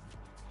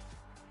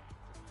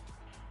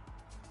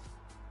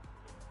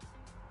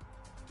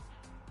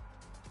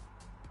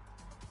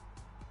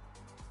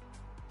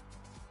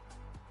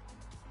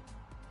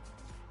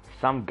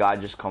 Some guy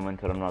just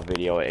commented on my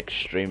video,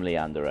 extremely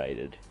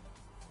underrated.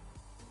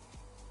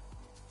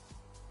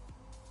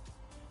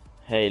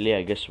 Hey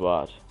Leah, guess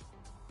what?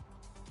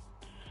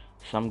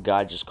 Some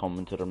guy just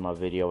commented on my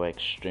video,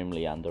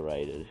 extremely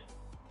underrated.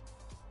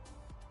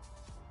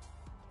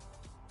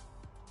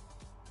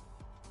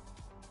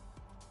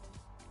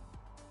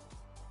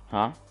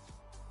 Huh?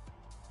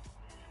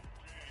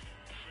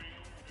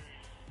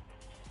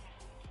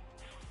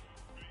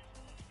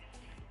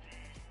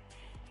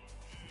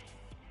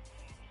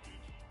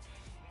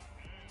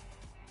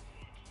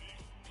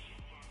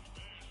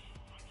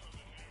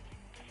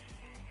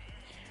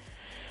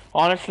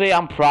 Honestly,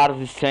 I'm proud of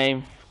this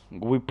team.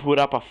 We put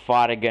up a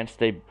fight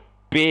against a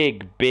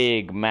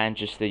big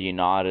Manchester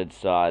United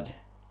side.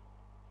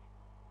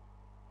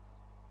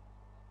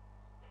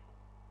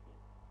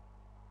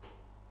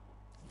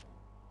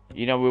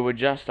 You know, we were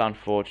just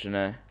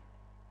unfortunate.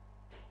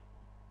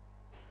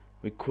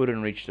 We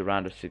couldn't reach the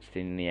round of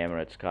 16 in the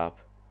Emirates Cup.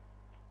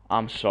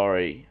 I'm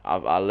sorry.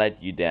 I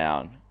let you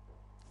down.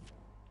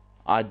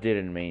 I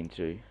didn't mean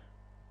to.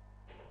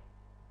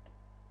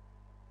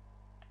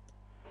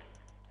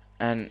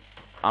 And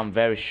I'm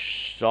very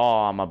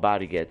sure I'm about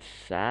to get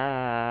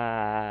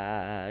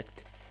sacked.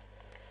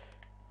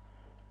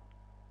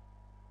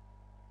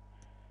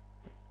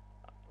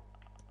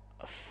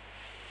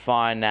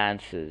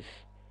 Finances.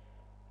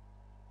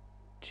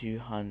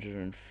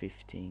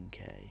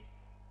 215k.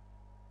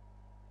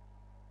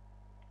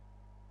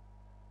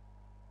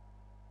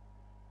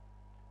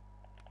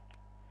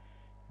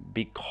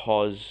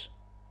 Because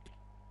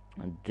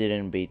I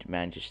didn't beat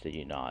Manchester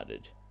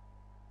United.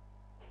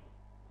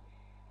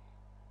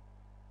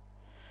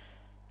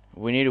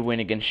 We need to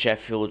win against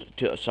Sheffield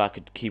so I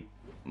could keep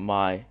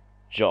my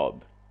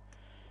job.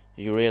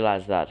 You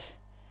realize that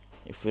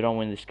if we don't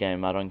win this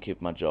game, I don't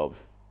keep my job.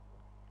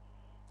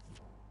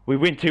 We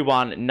win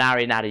 2-1.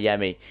 Nari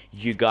Nadayemi.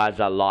 You guys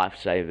are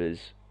lifesavers.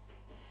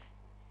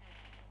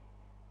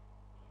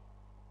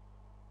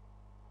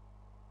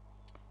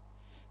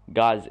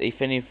 Guys,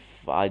 even if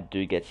I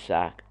do get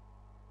sacked,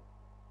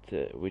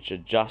 which I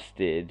just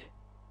did,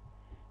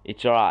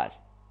 it's alright.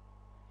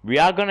 We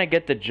are gonna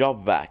get the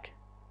job back.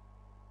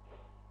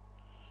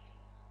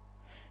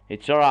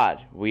 It's alright.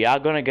 We are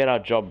gonna get our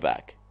job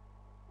back.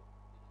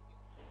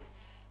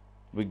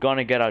 We're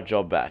gonna get our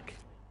job back.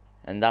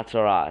 And that's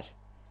alright.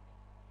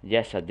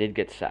 Yes, I did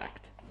get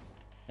sacked.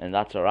 And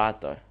that's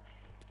alright though.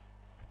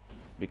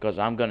 Because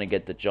I'm gonna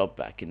get the job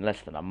back in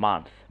less than a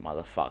month,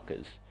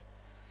 motherfuckers.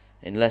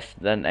 In less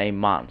than a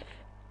month.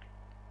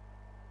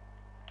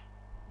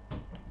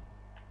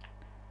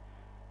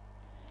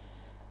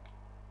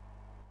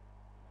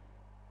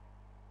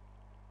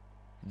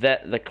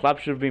 The club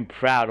should have been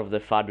proud of the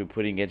fight we're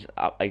putting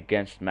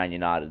against Man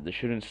United. They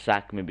shouldn't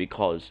sack me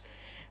because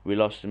we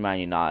lost to Man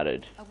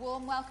United. A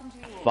warm welcome to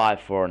you all.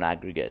 5-4 on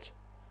aggregate.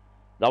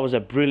 That was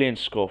a brilliant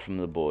score from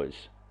the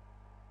boys.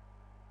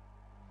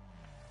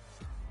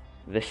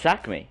 They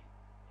sack me.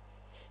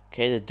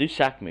 Okay, they do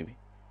sack me.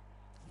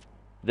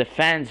 The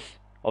fans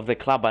of the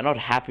club are not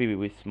happy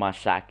with my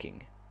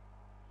sacking.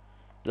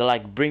 They're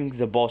like, bring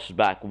the boss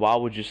back. Why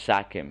would you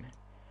sack him?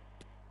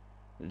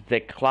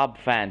 The club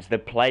fans, the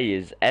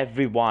players,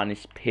 everyone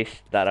is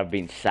pissed that I've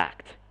been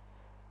sacked.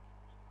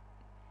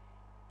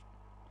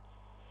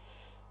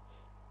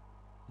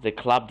 The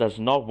club does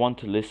not want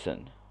to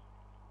listen.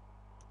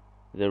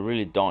 They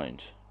really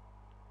don't.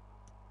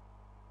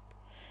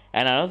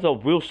 And I know they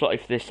will, so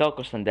if they sell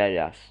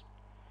Costandelias,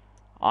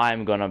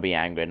 I'm gonna be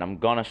angry and I'm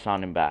gonna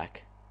sign him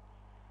back.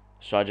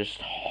 So I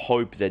just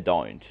hope they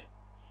don't.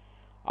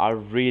 I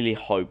really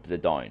hope they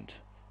don't.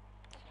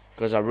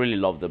 Because I really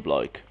love the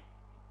bloke.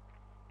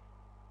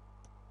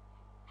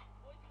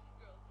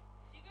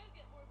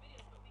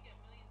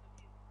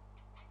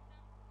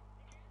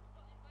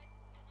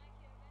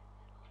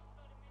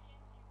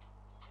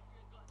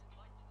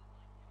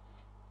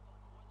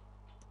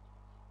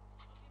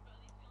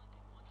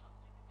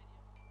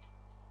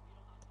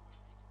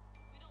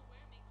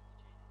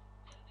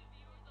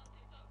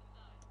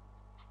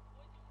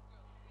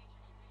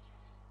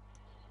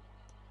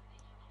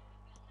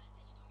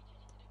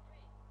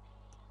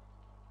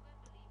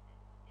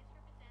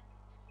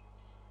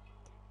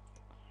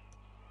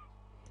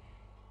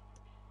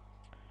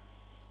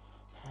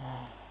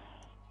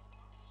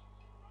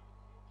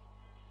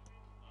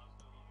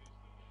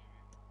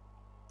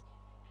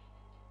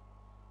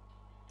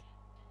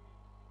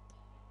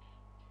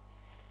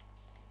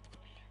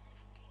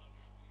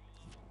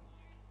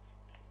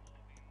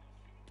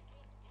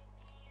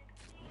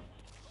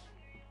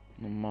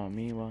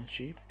 Mami wa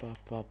shi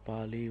papa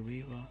pali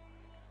wiwa.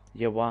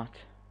 Yeah, what?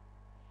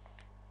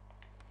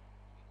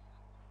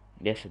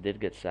 Yes, I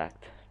did get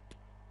sacked.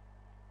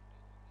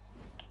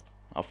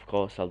 Of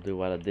course, I'll do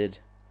what I did.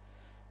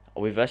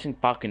 We're versing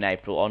Paok in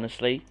April.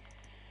 Honestly,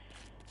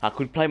 I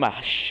could play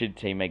my shit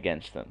team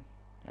against them,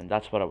 and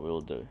that's what I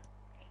will do,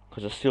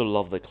 because I still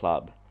love the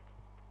club.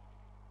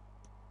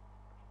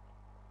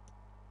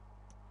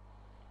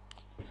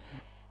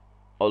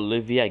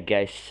 Olivia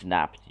Gay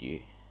snapped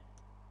you.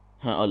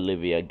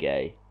 Olivia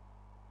Gay.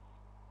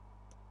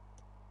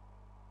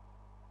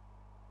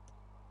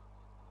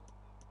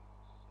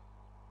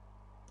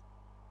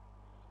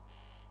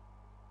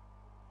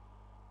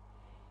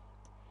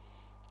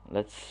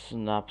 Let's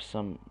snap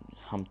some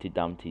Humpty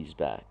Dumpty's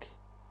back.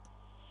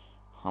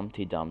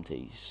 Humpty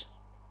Dumpty's.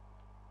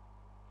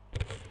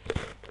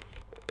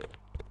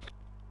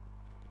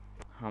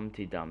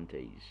 Humpty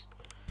Dumpty's.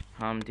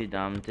 Humpty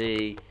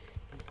Dumpty.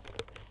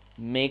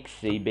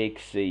 Mixie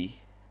Bixie.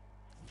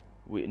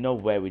 No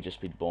way we just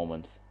beat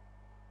Bournemouth.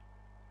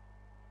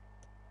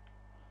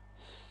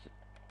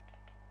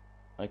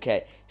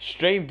 Okay,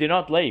 stream, do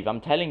not leave.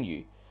 I'm telling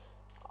you,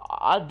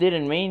 I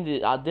didn't mean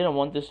this. I didn't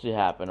want this to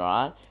happen.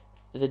 Alright,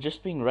 they're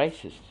just being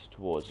racist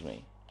towards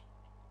me.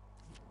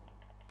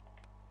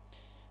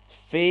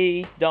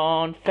 Feet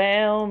don't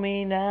fail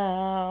me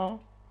now.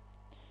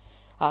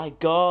 I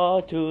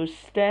got to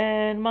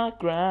stand my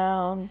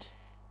ground.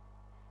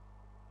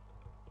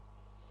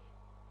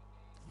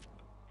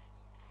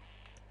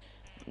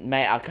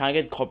 Mate, I can't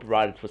get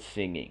copyrighted for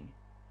singing.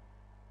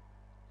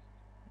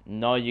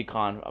 No, you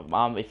can't.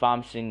 If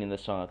I'm singing the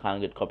song, I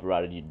can't get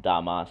copyrighted, you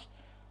dumbass.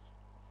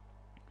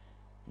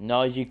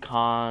 No, you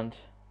can't.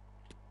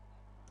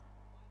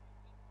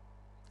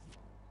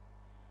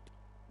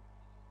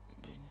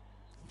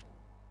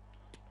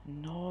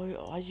 No,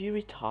 are you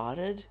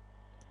retarded?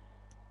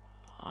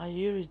 Are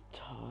you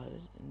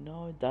retarded?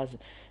 No, it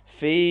doesn't.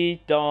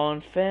 Feet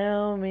don't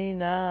fail me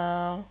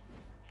now.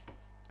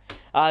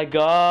 I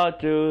got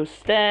to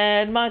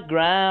stand my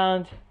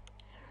ground.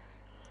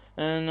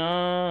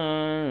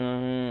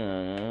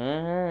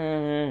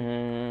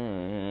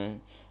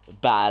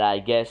 But I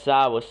guess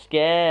I was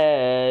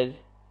scared.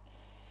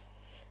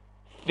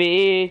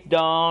 Feet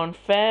don't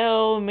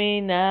fail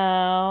me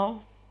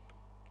now.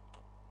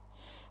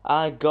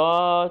 I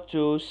got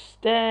to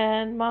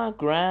stand my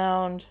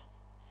ground.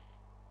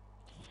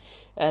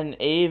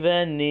 And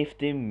even if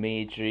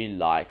Dimitri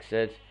likes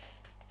it,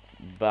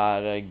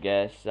 but I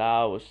guess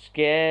I was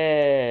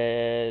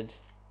scared.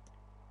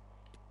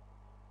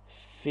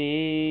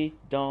 Feet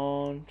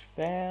don't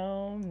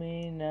fail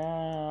me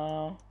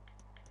now.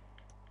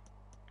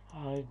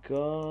 I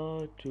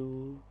got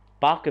to...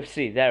 Paok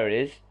FC, there it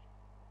is.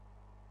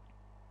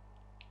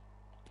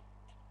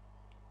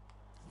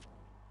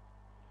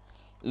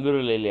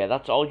 Literally, yeah,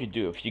 that's all you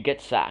do. If you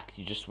get sacked,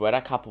 you just wait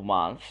a couple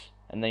months,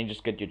 and then you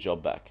just get your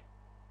job back.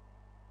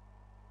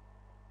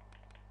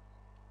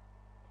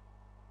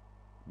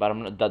 But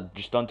I'm not,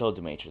 just don't tell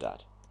Dimitri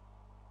that.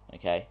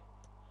 Okay?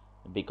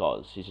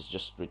 Because he's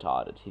just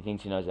retarded. He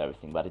thinks he knows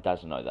everything, but he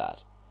doesn't know that.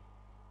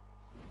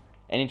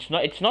 And it's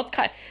not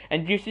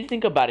and if you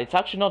think about it, it's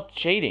actually not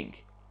cheating.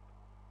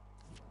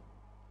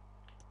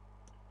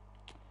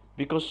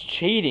 Because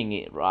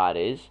cheating, right,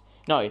 is...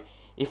 No,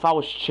 if I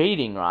was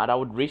cheating, right, I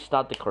would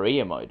restart the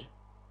career mode.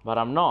 But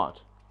I'm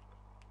not.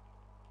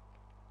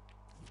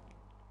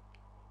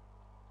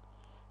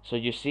 So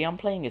you see, I'm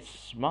playing it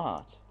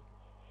smart.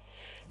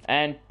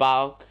 And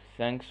Paok,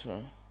 thanks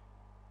for...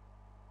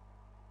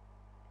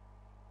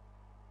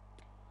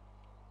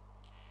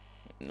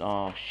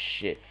 Oh,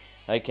 shit.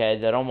 Okay,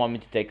 they don't want me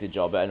to take the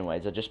job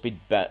anyways. I'll just be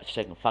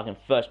fucking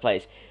first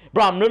place.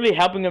 Bro, I'm literally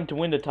helping them to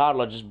win the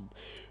title. I just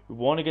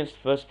won against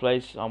first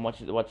place.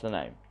 What's the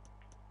name?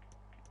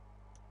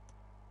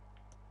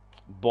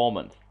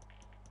 Bournemouth.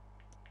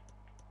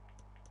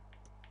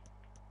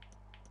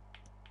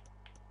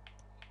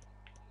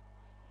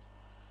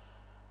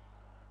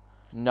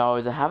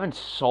 No, they haven't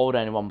sold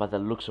anyone by the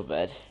looks of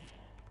it.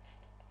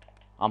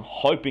 I'm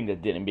hoping they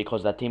didn't,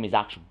 because that team is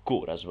actually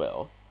good as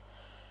well.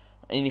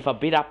 And if I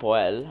beat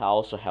Apoel, I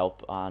also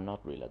help. Not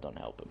really, I don't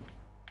help him.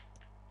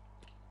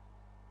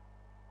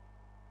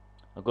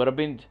 I gotta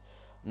beat...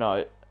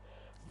 No.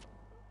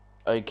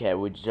 Okay,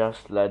 we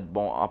just let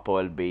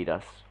Apoel beat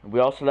us.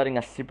 We're also letting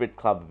a secret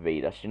club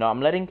beat us. You know,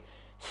 I'm letting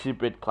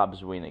secret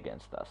clubs win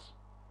against us.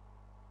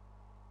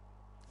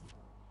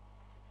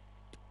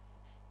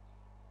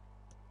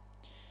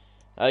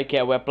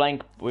 Okay, we're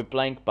playing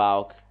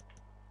Paok.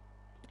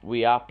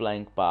 We are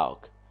playing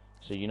Paok.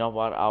 So you know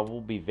what? I will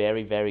be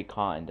very, very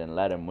kind and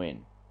let him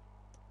win.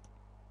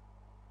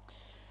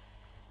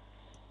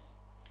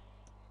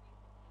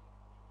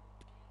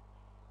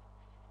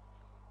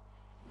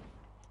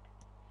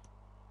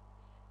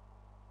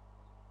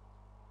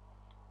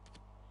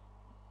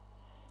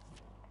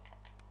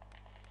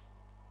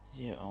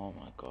 Yeah, oh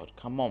my god,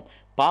 come on.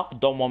 Paok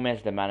don't want me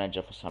as the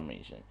manager for some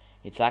reason.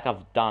 It's like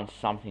I've done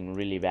something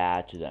really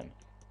bad to them.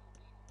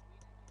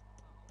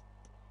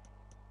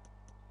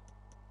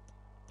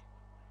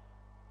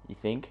 You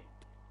think?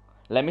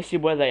 Let me see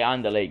where they are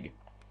in the league.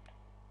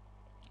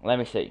 Let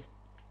me see.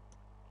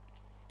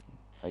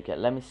 Okay,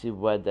 let me see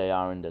where they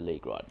are in the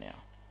league right now.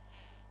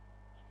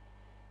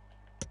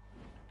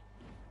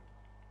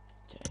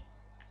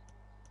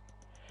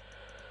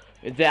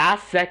 Okay. They are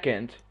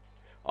second.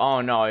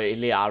 Oh no,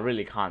 Ilya, I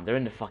really can't. They're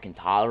in the fucking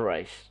title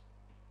race.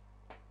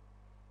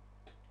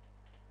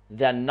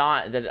 They're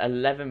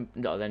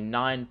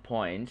 9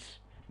 points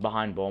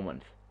behind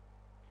Bournemouth.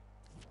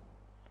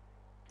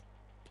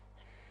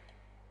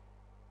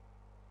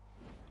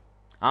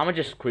 I'ma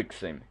just quick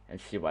sim and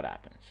see what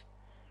happens.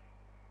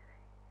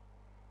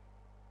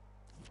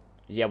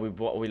 Yeah,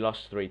 we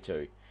lost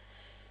 3-2.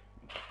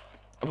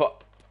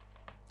 But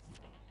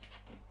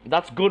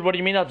that's good. What do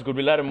you mean that's good?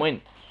 We let him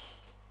win.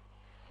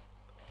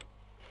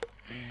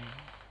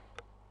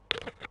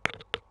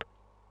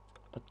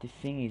 But the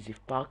thing is,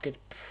 if Paok get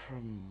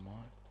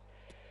promoted...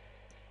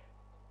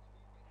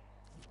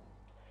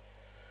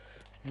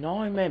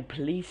 No, man,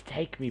 please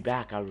take me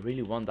back. I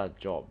really want that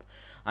job.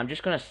 I'm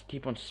just gonna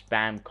keep on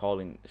spamming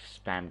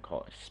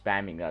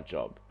that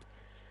job.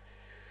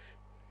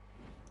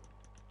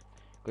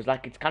 Because,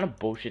 like, it's kind of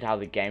bullshit how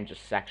the game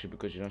just sacks you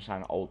because you don't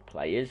sign old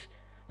players.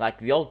 Like,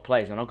 the old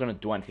players are not gonna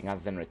do anything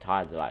other than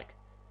retire, like,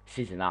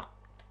 season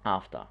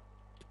after.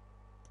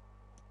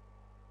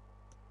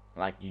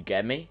 Like, you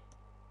get me?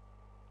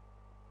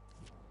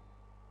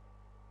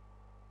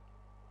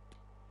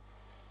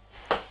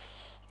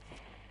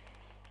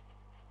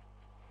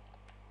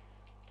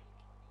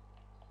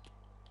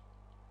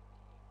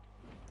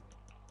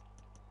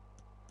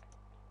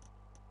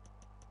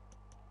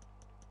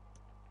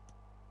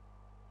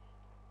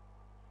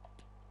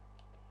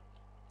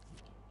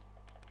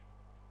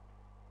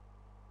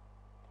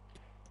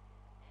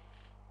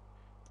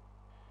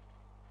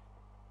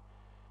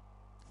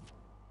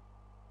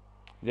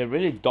 They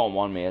really don't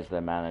want me as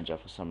their manager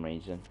for some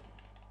reason.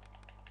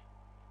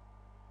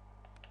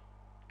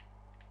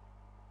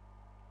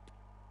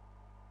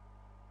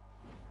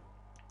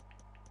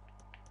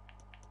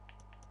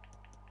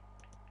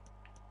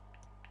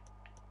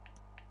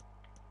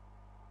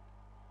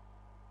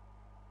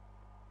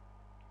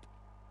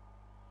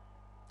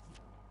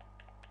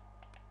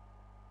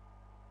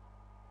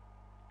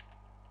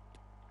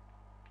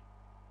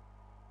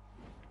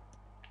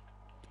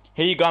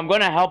 Here you go, I'm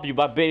gonna help you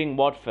by beating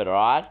Watford,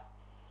 alright?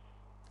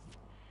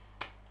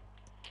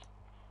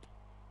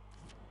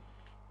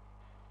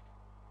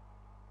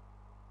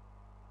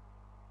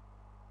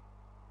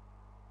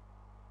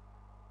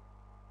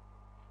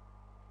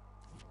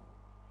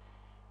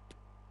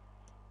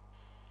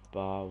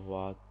 But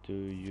what do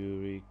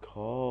you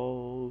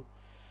recall?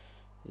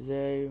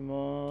 They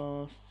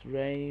must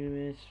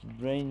rain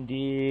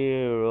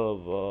reindeer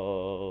of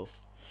all.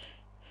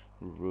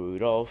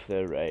 Rudolph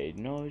the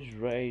red-nosed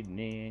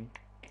reindeer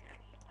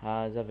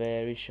has a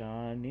very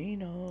shiny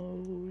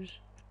nose.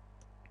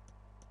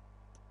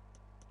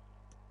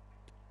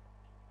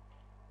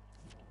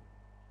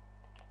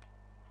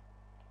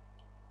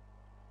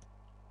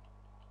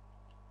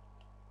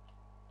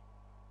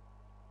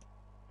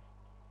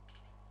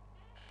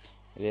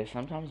 Yeah,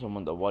 sometimes I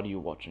wonder, what do you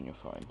watch on your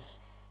phone?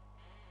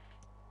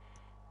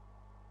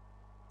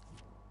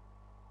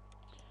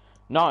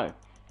 No!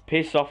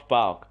 Piss off,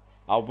 Paok.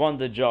 I want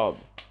the job.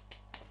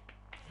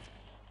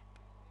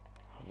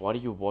 What do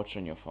you watch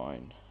on your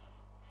phone?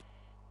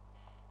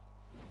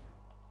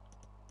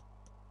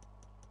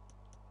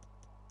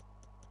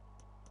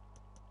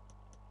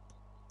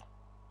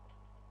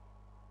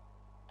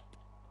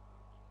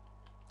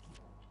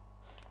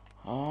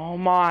 Oh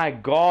my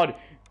god!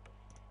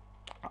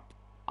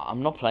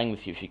 I'm not playing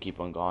with you if you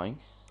keep on going.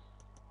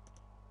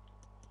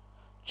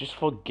 Just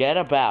forget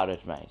about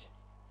it, mate.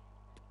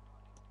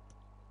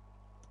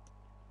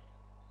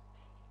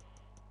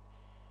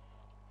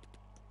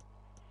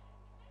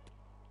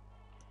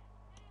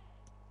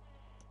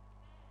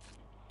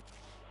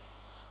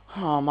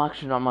 Oh,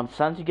 I'm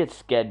starting to get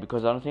scared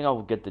because I don't think I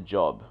will get the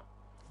job.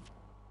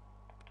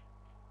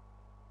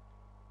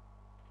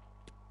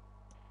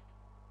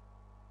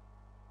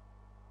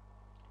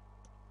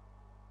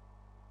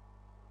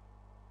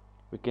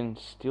 We can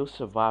still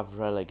survive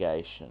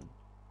relegation.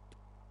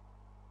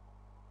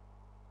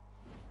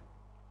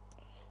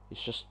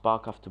 It's just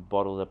Spark have to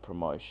bottle the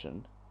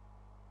promotion.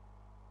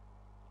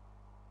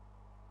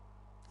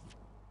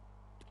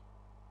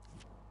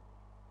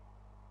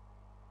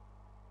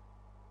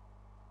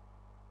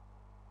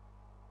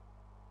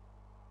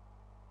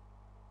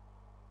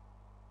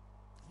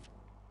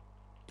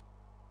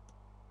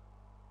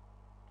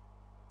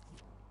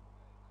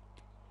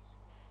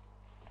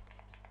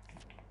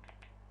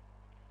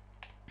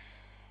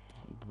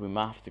 We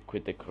might have to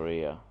quit the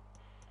career.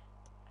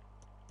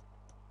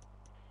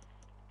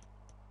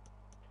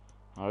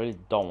 I really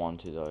don't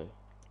want to though.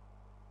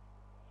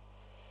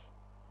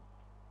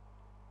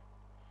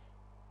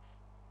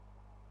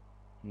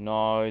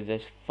 No,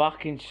 there's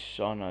fucking...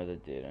 Oh no, they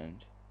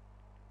didn't.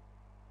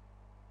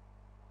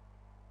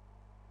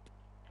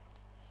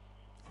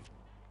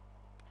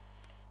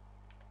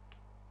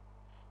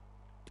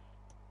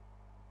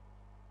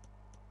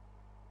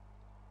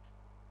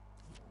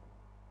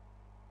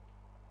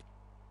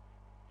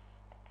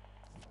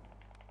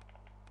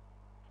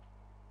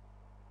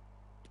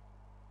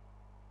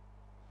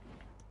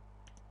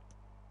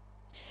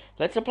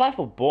 Let's apply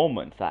for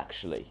Bournemouth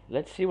actually.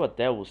 Let's see what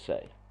they will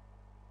say.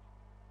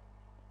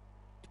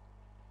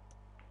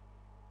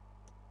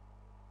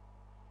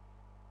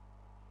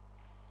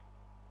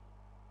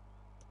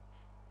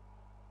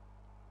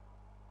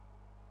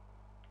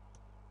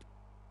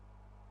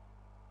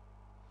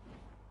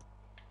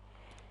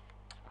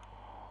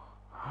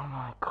 Oh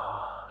my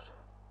god.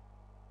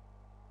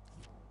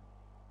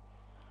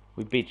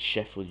 We beat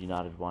Sheffield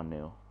United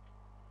 1-0.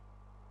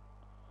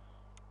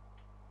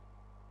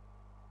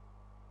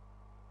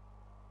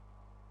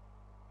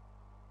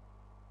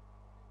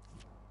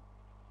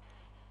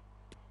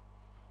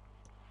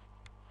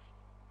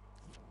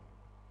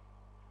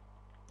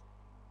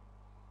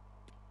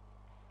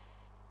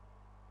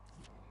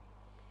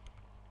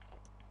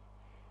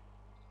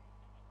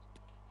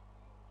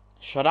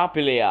 Shut up,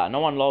 Ilya. No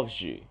one loves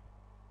you.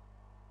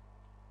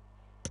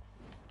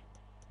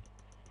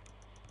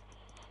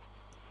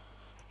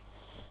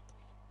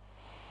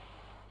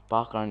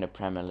 Barker in the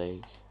Premier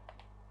League.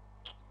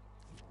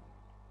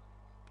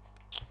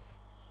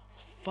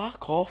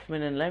 Fuck off,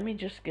 man, and let me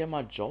just get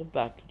my job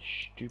back, you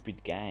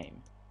stupid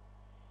game.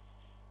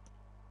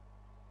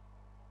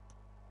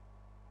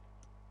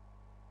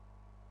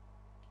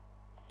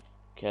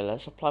 Okay,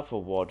 let's apply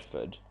for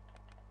Watford.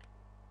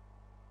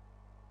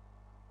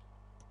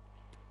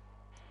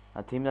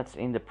 A team that's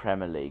in the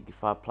Premier League.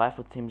 If I apply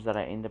for teams that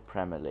are in the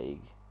Premier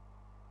League.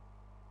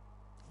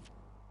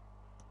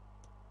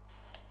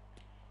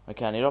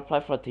 Okay, I need to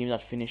apply for a team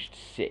that finished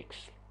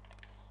 6th.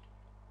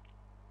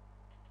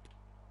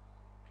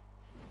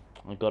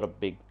 I got a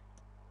big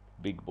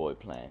boy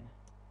plan.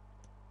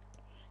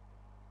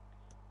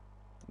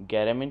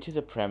 Get him into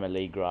the Premier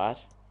League, right?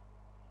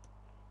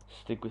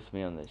 Stick with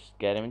me on this.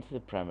 Get him into the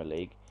Premier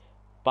League.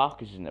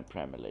 Paok is in the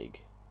Premier League.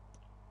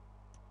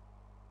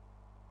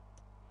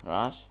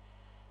 Right?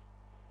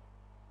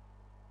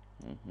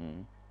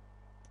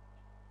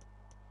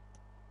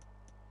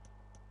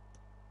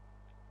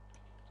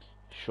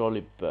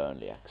 Surely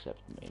Burnley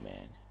accept me,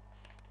 man.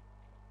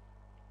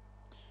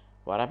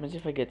 What happens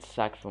if I get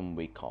sacked from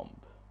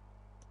Wycombe?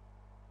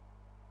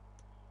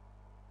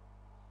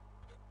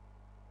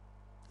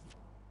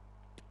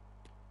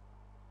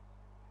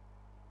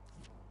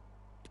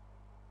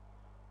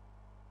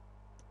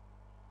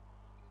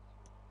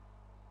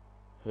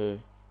 Who?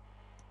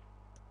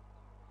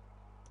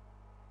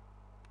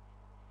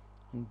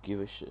 I don't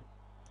give a shit.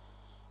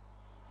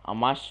 I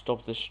might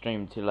stop the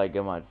stream till I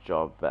get my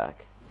job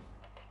back.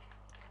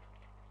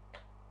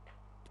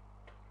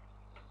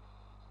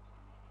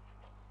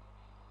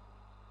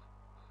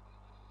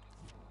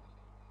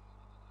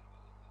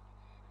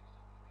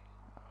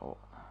 Oh,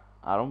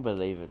 I don't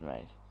believe it,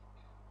 mate.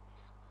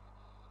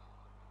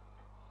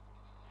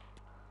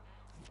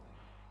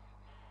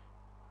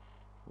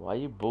 Why are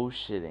you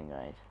bullshitting,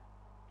 mate?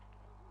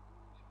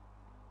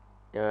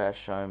 Yeah,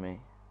 show me.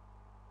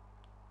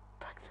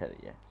 Back there,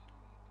 yeah.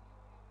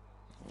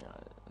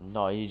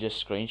 No, you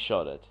just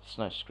screenshot it. It's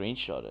not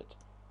screenshot it.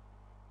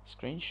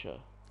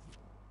 Screenshot.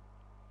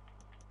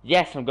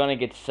 Yes, I'm gonna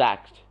get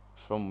sacked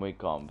from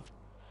Wycombe.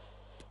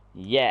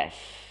 Yes.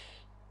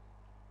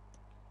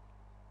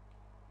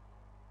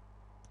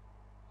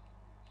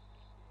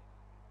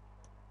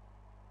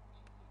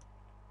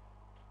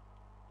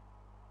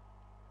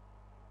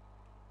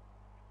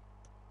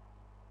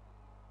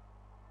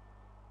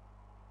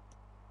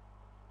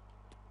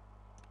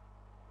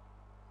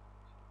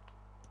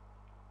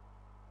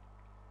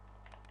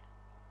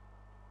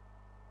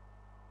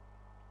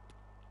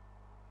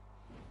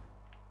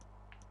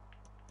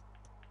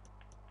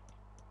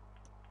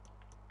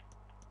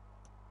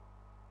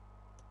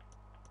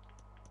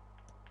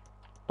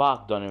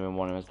 Paok don't even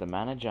want him as the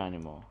manager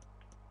anymore.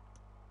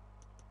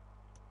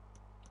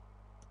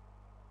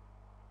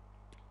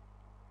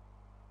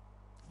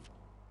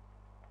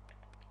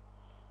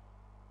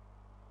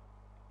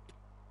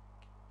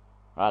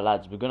 Alright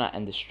lads, we're gonna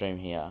end the stream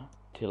here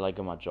till I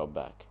get my job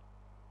back.